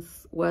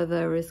confidence where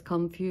there is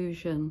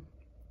confusion.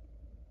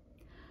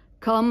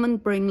 Come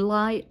and bring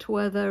light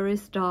where there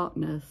is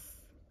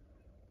darkness,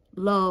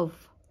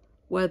 love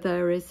where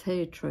there is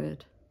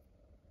hatred,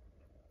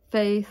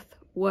 faith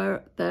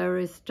where there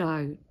is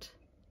doubt,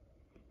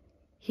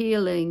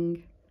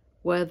 healing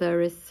where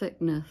there is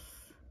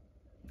sickness,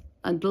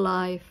 and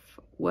life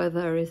where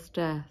there is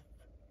death.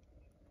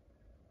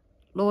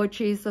 Lord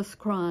Jesus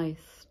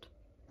Christ,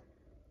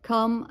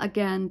 come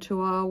again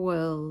to our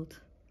world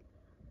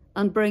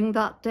and bring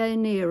that day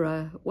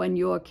nearer when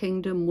your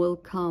kingdom will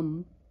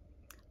come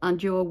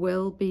and your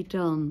will be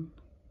done.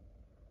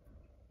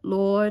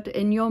 Lord,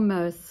 in your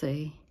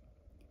mercy,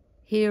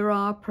 hear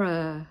our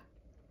prayer,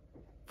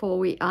 for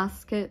we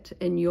ask it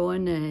in your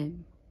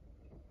name.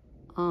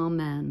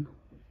 Amen.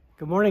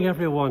 Good morning,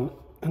 everyone.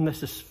 And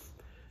this is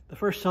the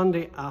first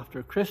Sunday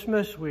after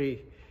Christmas.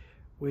 We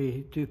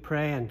do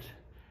pray and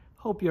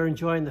hope you're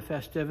enjoying the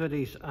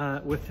festivities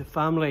with the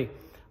family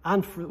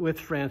and with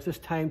friends. It's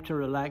time to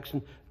relax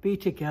and be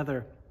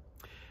together.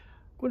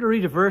 I'm going to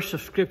read a verse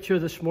of Scripture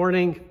this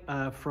morning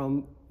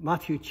from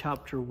Matthew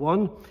chapter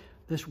 1,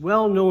 this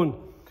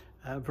well-known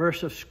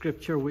verse of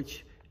Scripture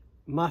which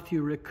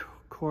Matthew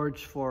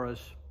records for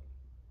us.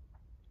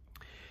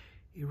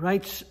 He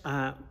writes,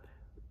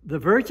 "The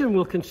virgin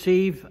will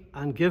conceive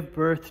and give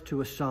birth to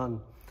a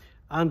son,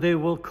 and they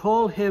will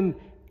call him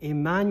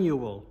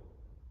Emmanuel,"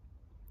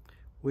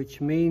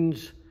 which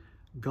means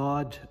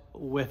God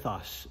with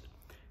us.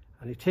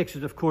 And he takes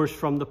it, of course,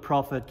 from the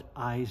prophet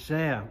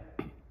Isaiah.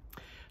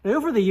 Now,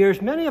 over the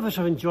years, many of us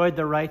have enjoyed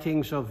the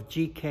writings of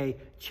G.K.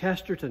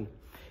 Chesterton.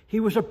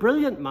 He was a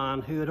brilliant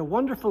man who had a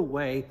wonderful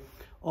way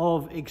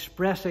of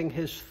expressing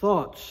his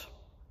thoughts,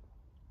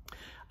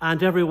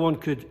 and everyone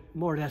could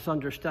more or less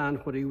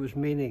understand what he was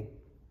meaning.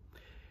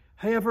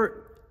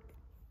 However,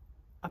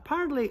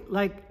 apparently,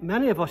 like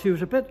many of us, he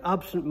was a bit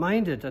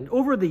absent-minded, and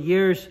over the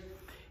years,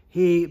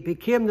 he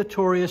became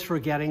notorious for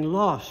getting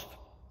lost.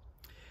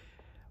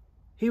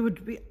 He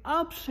would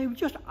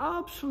just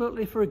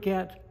absolutely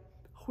forget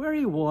where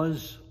he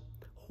was,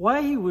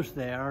 why he was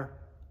there,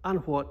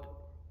 and what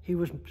he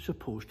was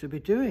supposed to be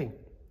doing.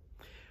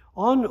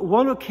 On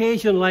one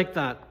occasion like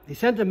that, he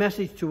sent a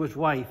message to his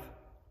wife,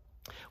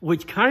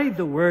 which carried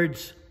the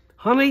words,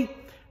 "Honey,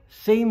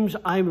 seems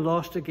I'm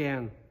lost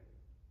again.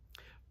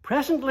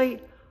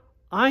 Presently,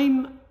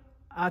 I'm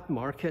at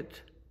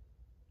market.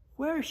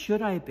 Where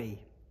should I be?"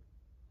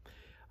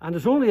 And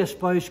as only a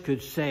spouse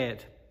could say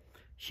it,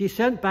 she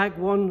sent back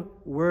a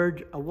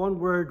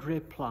one-word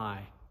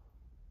reply.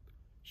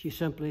 She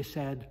simply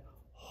said,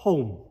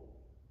 "Home."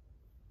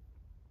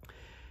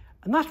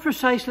 And that's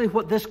precisely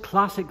what this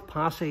classic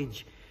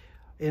passage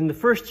in the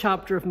first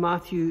chapter of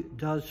Matthew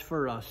does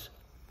for us.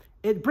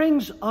 It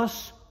brings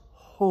us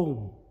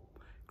home.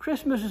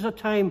 Christmas is a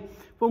time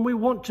when we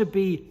want to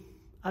be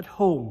at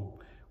home,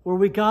 where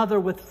we gather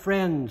with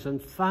friends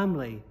and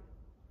family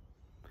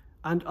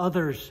and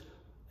others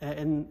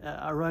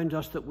around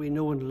us that we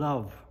know and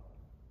love.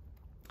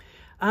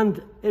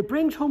 And it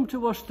brings home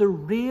to us the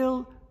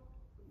real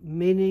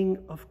meaning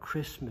of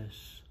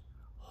Christmas.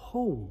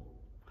 Home.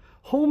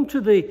 Home to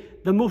the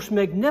most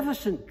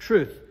magnificent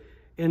truth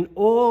in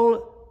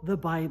all the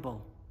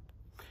Bible.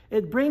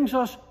 It brings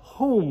us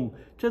home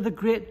to the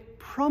great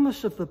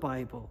promise of the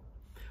Bible.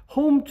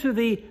 Home to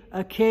the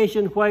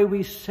occasion why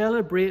we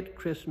celebrate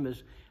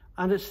Christmas.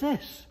 And it's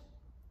this,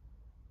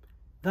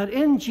 that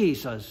in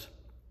Jesus,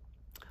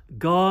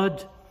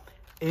 God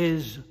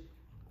is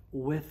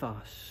with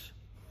us.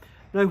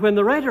 Now, when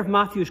the writer of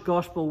Matthew's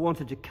Gospel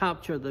wanted to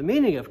capture the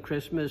meaning of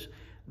Christmas,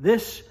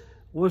 this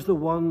was the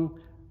one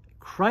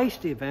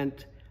Christ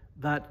event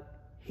that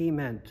he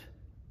meant.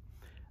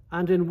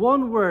 And in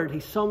one word, he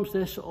sums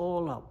this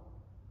all up.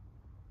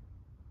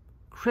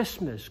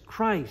 Christmas,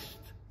 Christ,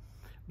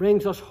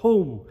 brings us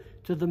home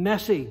to the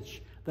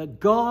message that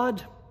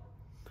God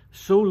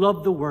so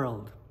loved the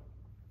world.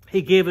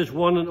 He gave his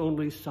one and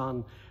only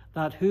Son,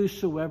 that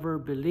whosoever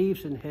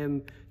believes in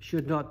him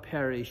should not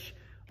perish,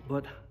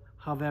 but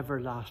have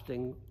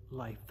everlasting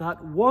life.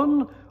 That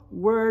one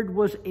word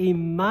was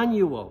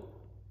Emmanuel.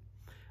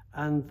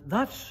 And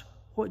that's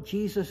what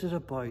Jesus is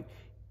about.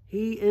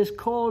 He is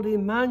called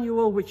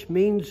Emmanuel, which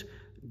means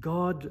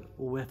God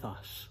with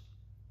us.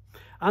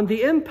 And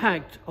the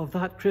impact of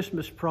that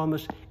Christmas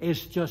promise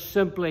is just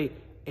simply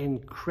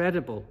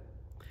incredible.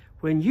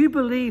 When you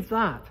believe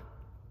that,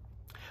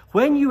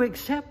 when you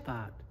accept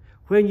that,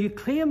 when you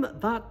claim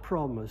that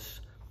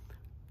promise,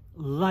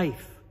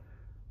 life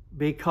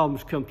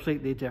becomes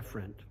completely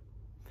different.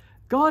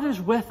 God is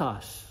with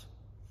us.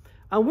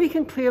 And we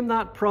can claim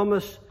that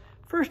promise,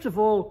 first of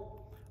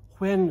all,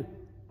 when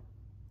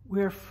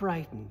we're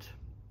frightened.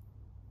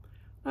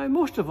 Now,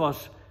 most of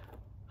us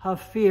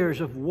have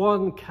fears of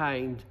one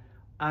kind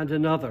and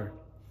another.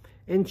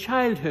 In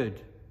childhood,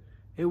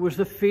 it was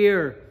the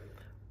fear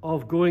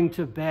of going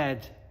to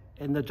bed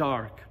in the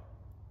dark.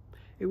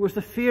 It was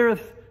the fear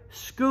of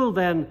school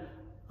then,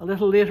 a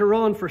little later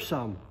on for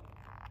some.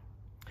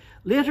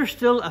 Later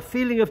still, a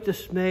feeling of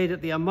dismay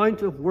at the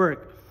amount of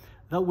work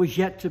that was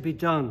yet to be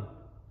done.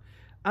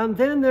 And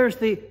then there's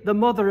the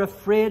mother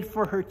afraid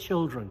for her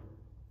children.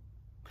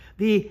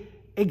 The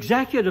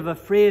executive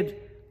afraid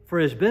for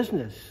his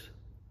business.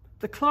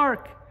 The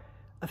clerk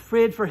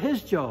afraid for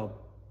his job.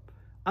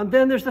 And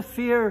then there's the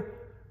fear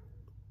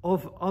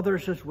of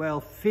others as well.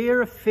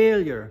 Fear of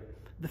failure.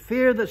 The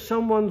fear that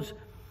someone's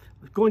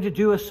going to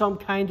do us some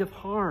kind of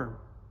harm.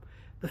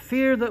 The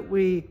fear that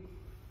we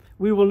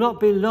will not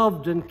be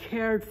loved and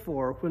cared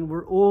for when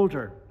we're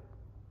older.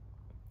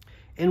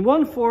 In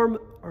one form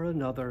or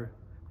another,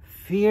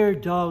 fear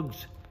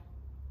dogs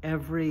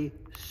every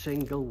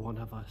single one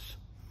of us.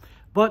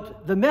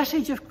 But the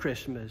message of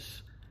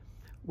Christmas,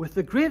 with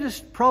the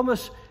greatest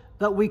promise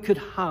that we could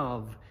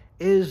have,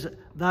 is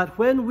that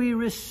when we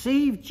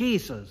receive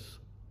Jesus,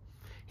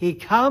 he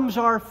calms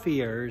our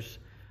fears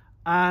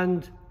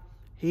and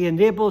he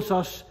enables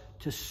us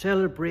to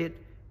celebrate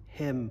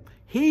him.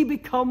 He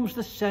becomes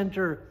the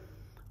center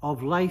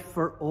of life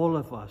for all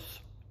of us.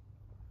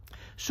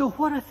 So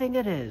what a thing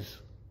it is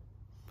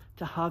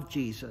to have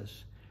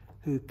Jesus,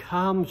 who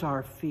calms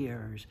our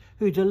fears,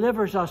 who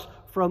delivers us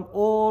from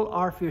all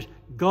our fears.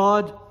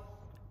 God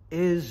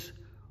is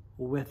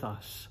with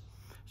us.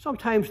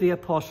 Sometimes the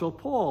Apostle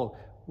Paul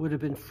would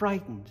have been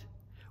frightened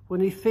when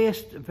he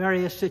faced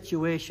various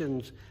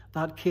situations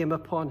that came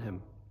upon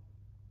him.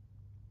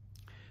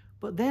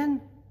 But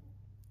then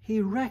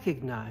he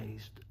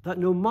recognized that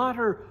no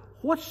matter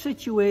what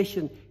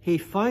situation he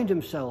found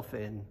himself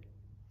in,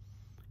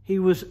 he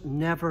was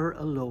never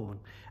alone.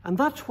 And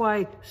that's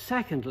why,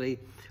 secondly,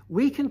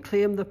 we can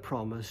claim the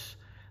promise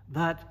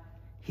that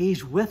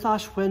he's with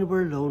us when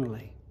we're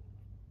lonely.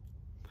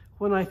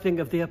 When I think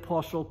of the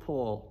Apostle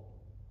Paul,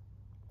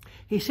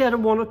 he said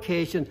on one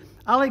occasion,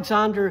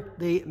 Alexander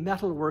the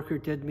metal worker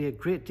did me a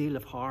great deal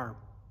of harm.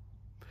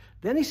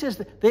 Then he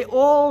says, they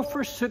all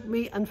forsook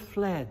me and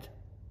fled,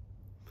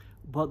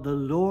 but the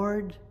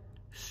Lord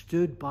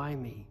stood by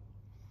me.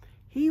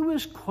 He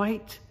was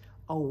quite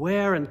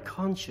aware and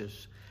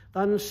conscious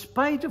that in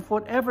spite of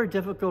whatever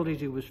difficulties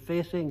he was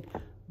facing,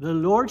 the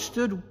Lord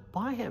stood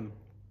by him.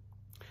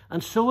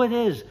 And so it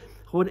is,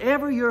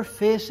 whatever you're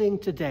facing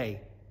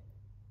today,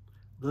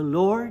 the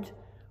Lord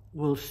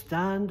will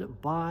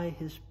stand by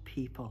his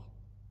people.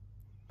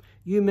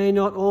 You may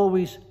not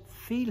always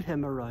feel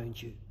him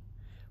around you,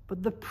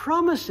 but the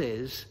promise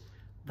is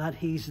that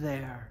he's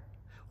there.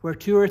 Where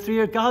two or three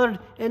are gathered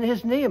in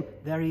his name,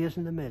 there he is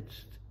in the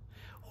midst.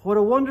 What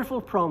a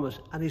wonderful promise.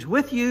 And he's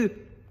with you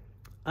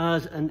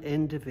as an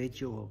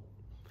individual.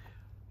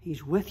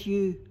 He's with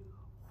you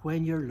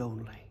when you're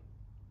lonely.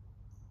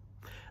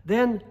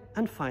 Then,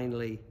 and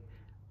finally,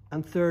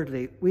 and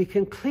thirdly, we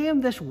can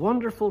claim this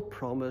wonderful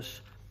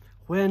promise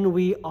when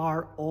we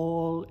are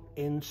all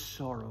in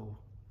sorrow.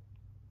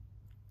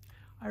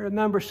 I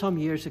remember some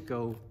years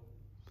ago,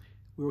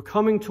 we were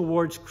coming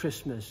towards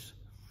Christmas,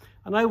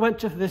 and I went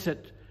to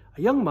visit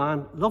a young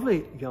man,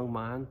 lovely young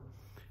man,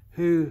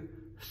 who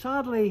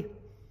sadly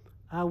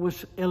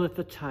was ill at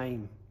the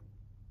time.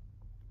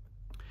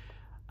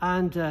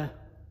 And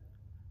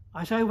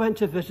as I went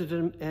to visit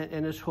him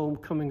in his home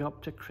coming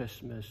up to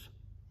Christmas,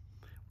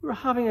 we were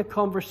having a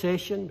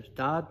conversation, his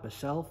dad,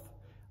 myself,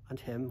 and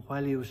him,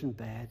 while he was in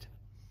bed.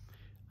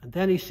 And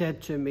then he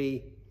said to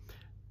me,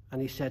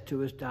 and he said to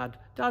his dad,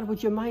 "Dad,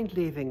 would you mind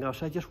leaving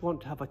us? I just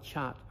want to have a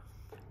chat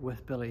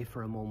with Billy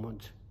for a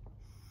moment."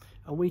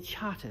 And we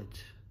chatted.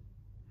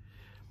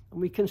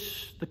 And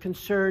the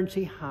concerns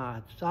he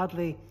had.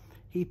 Sadly,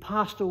 he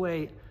passed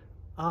away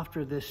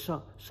after this,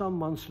 some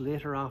months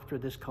later after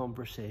this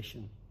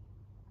conversation.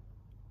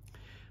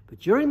 But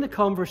during the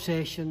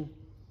conversation,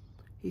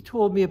 he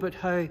told me about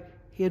how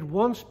he had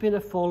once been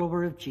a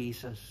follower of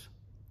Jesus,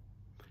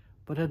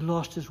 but had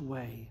lost his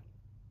way.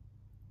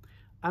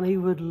 And he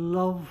would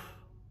love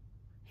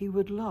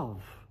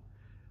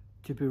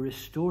to be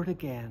restored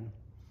again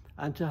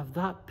and to have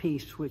that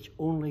peace which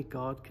only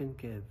God can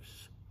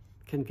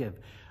give.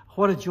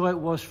 What a joy it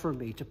was for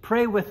me to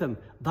pray with him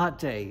that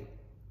day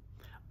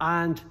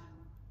and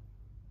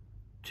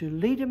to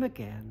lead him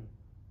again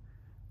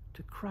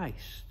to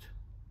Christ.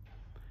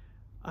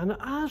 And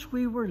as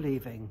we were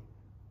leaving,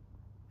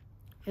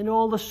 in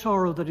all the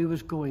sorrow that he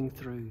was going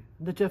through,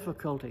 the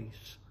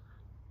difficulties,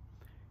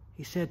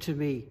 he said to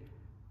me,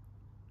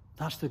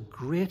 "That's the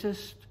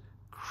greatest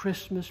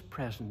Christmas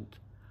present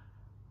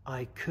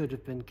I could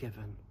have been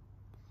given,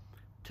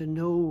 to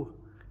know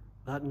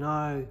that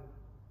now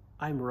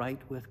I'm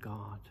right with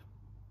God."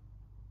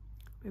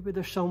 Maybe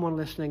there's someone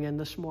listening in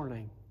this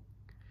morning,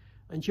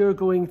 and you're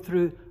going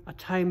through a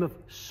time of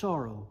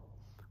sorrow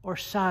or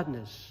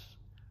sadness,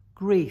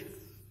 grief,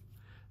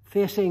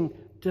 facing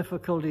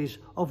difficulties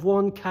of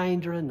one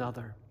kind or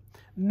another,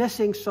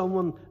 missing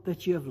someone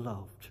that you have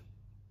loved.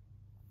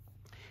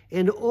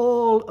 In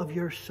all of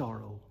your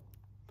sorrow,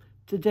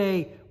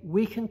 today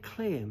we can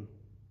claim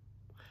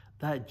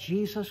that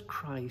Jesus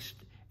Christ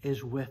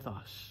is with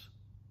us.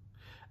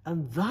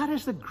 And that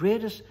is the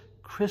greatest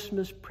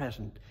Christmas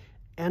present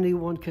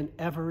anyone can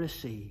ever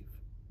receive.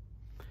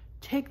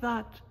 Take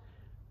that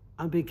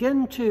and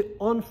begin to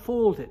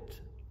unfold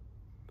it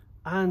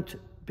and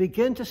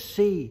begin to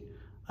see,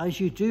 as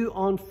you do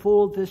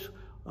unfold this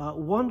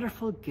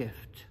wonderful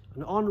gift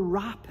and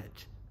unwrap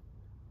it,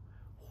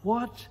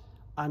 what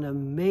an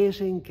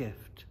amazing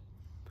gift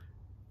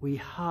we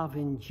have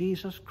in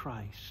Jesus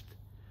Christ,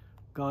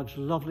 God's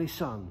lovely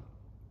Son,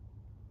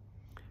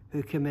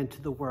 who came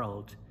into the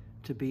world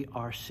to be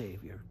our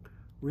Savior.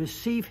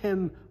 Receive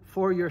him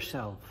for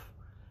yourself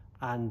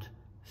and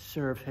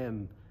serve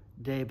him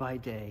day by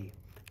day.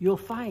 You'll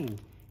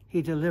find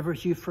he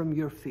delivers you from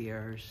your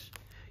fears.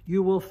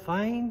 You will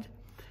find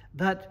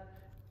that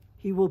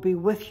he will be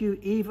with you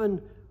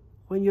even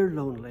when you're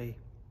lonely.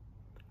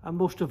 And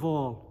most of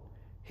all,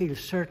 he'll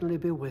certainly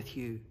be with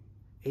you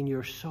in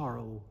your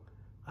sorrow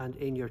and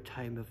in your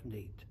time of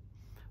need.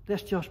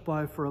 Let's just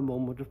bow for a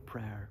moment of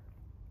prayer.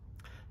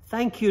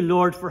 Thank you,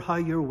 Lord, for how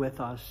you're with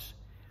us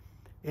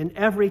in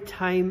every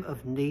time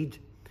of need,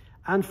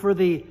 and for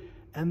the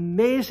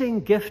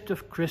amazing gift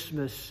of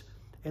Christmas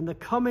in the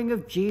coming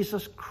of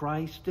Jesus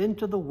Christ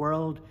into the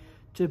world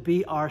to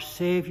be our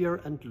Savior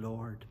and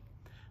Lord.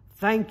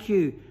 Thank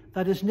you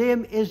that his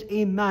name is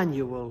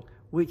Emmanuel,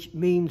 which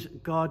means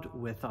God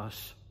with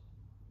us.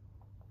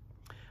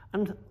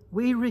 And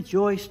we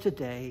rejoice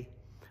today,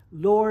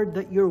 Lord,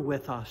 that you're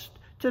with us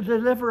to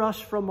deliver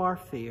us from our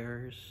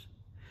fears,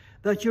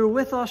 that you're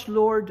with us,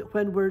 Lord,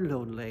 when we're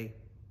lonely,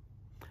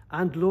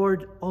 and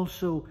Lord,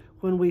 also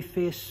when we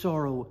face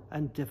sorrow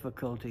and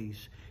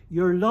difficulties.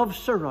 Your love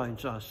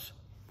surrounds us,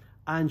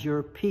 and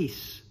your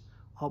peace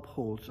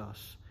upholds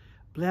us.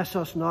 Bless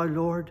us now,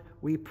 Lord,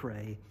 we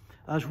pray,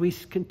 as we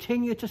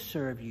continue to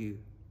serve you,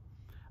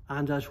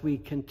 and as we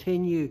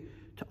continue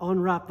to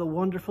unwrap the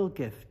wonderful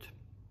gift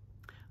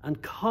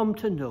and come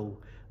to know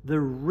the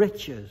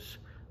riches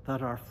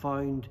that are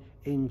found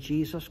in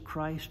Jesus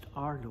Christ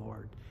our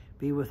Lord.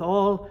 Be with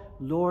all,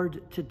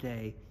 Lord,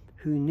 today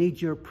who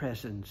need your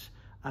presence,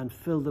 and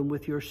fill them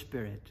with your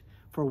Spirit.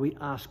 For we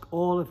ask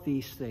all of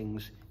these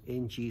things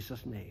in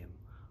Jesus' name.